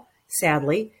how,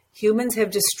 sadly, humans have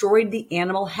destroyed the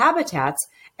animal habitats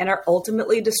and are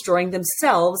ultimately destroying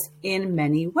themselves in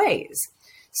many ways.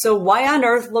 So Why on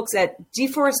Earth looks at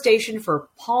deforestation for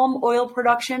palm oil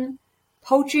production,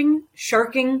 poaching,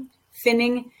 sharking,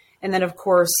 finning, and then, of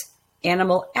course,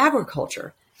 animal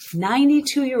agriculture.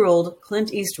 92-year-old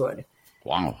Clint Eastwood.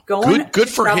 Wow. Good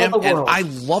for him. And I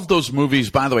love those movies,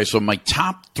 by the way. So my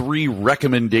top 3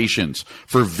 recommendations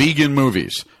for vegan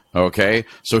movies. Okay,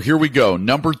 so here we go.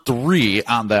 Number 3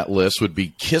 on that list would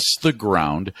be Kiss the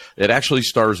Ground. It actually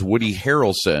stars Woody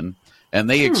Harrelson, and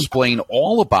they explain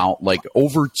all about like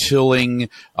over-tilling,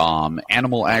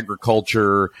 animal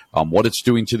agriculture, what it's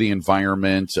doing to the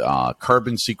environment,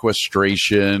 carbon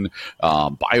sequestration,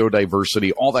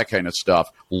 biodiversity, all that kind of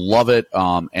stuff. Love it.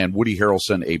 And Woody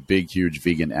Harrelson, a big, huge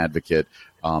vegan advocate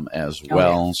as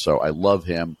well. Yeah. So I love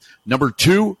him. Number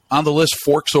 2 on the list,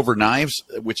 Forks Over Knives,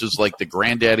 which is like the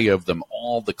granddaddy of them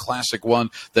all, the classic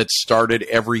one that started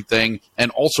everything,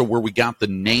 and also where we got the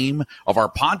name of our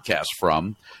podcast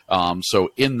from.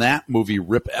 So in that movie,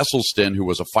 Rip Esselstyn, who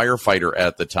was a firefighter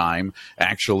at the time,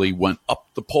 actually went up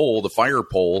the pole, the fire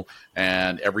pole,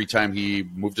 and every time he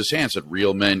moved his hand, said,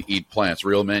 "Real men eat plants,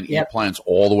 real men eat plants,"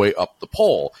 all the way up the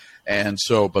pole. And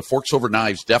so, but Forks Over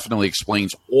Knives definitely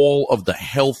explains all of the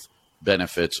health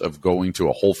benefits of going to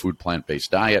a whole food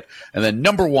plant-based diet. And then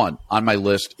number 1 on my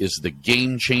list is The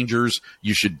Game Changers.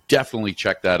 You should definitely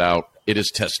check that out. It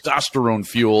is testosterone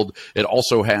fueled. It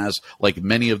also has like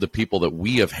many of the people that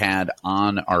we have had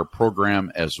on our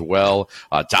program as well.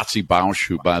 Dotsie Bausch,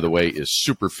 who by the way is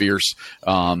super fierce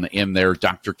in there.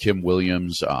 Dr. Kim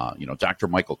Williams, Dr.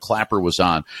 Michael Klaper was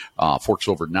on Forks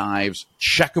Over Knives.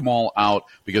 Check them all out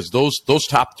because those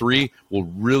top 3 will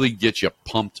really get you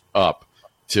pumped up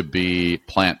to be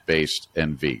plant-based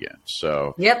and vegan.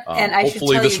 So and I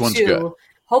hopefully should tell this you one's too, good.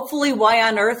 Hopefully Why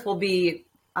on Earth will be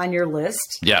on your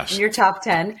list. Yes. In your top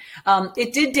 10.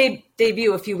 It did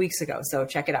debut a few weeks ago, so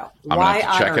check it out. I'm going to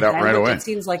check it out right away. It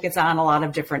seems like it's on a lot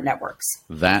of different networks.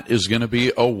 That is going to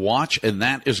be a watch, and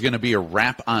that is going to be a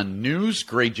wrap on news.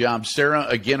 Great job, Sarah.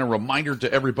 Again, a reminder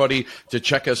to everybody to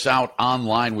check us out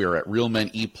online. We are at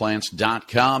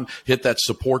realmeneatplants.com. Hit that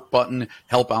support button.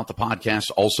 Help out the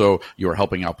podcast. Also, you are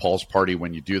helping out Paul's Party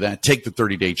when you do that. Take the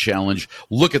 30-day challenge.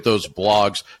 Look at those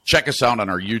blogs. Check us out on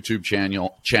our YouTube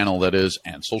channel that is,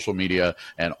 and social media,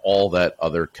 and all that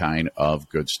other kind of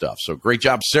good stuff. So great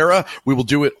job, Sarah. We will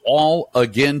do it all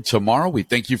again tomorrow. We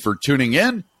thank you for tuning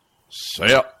in. See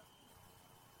ya.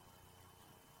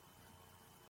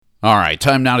 All right,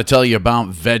 time now to tell you about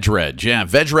VegReg. Yeah,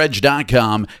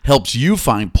 VegReg.com helps you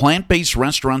find plant-based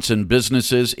restaurants and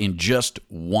businesses in just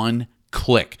one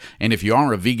click. And if you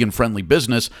are a vegan-friendly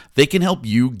business, they can help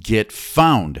you get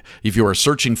found. If you are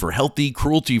searching for healthy,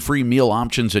 cruelty-free meal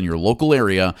options in your local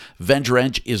area,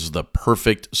 VegReg is the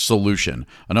perfect solution.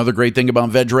 Another great thing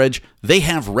about VegReg, they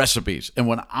have recipes. And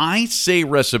when I say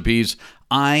recipes,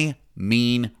 I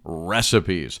mean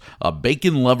recipes. A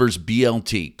bacon lover's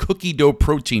BLT, cookie dough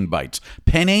protein bites,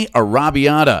 penne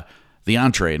arrabbiata, the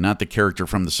entree, not the character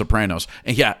from The Sopranos.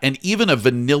 And yeah, and even a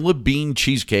vanilla bean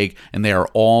cheesecake, and they are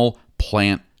all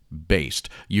plant-based.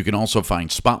 You can also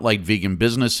find Spotlight vegan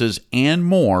businesses and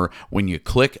more when you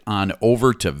click on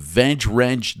over to vegreg.com.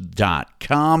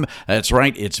 That's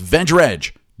right, it's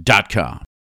vegreg.com.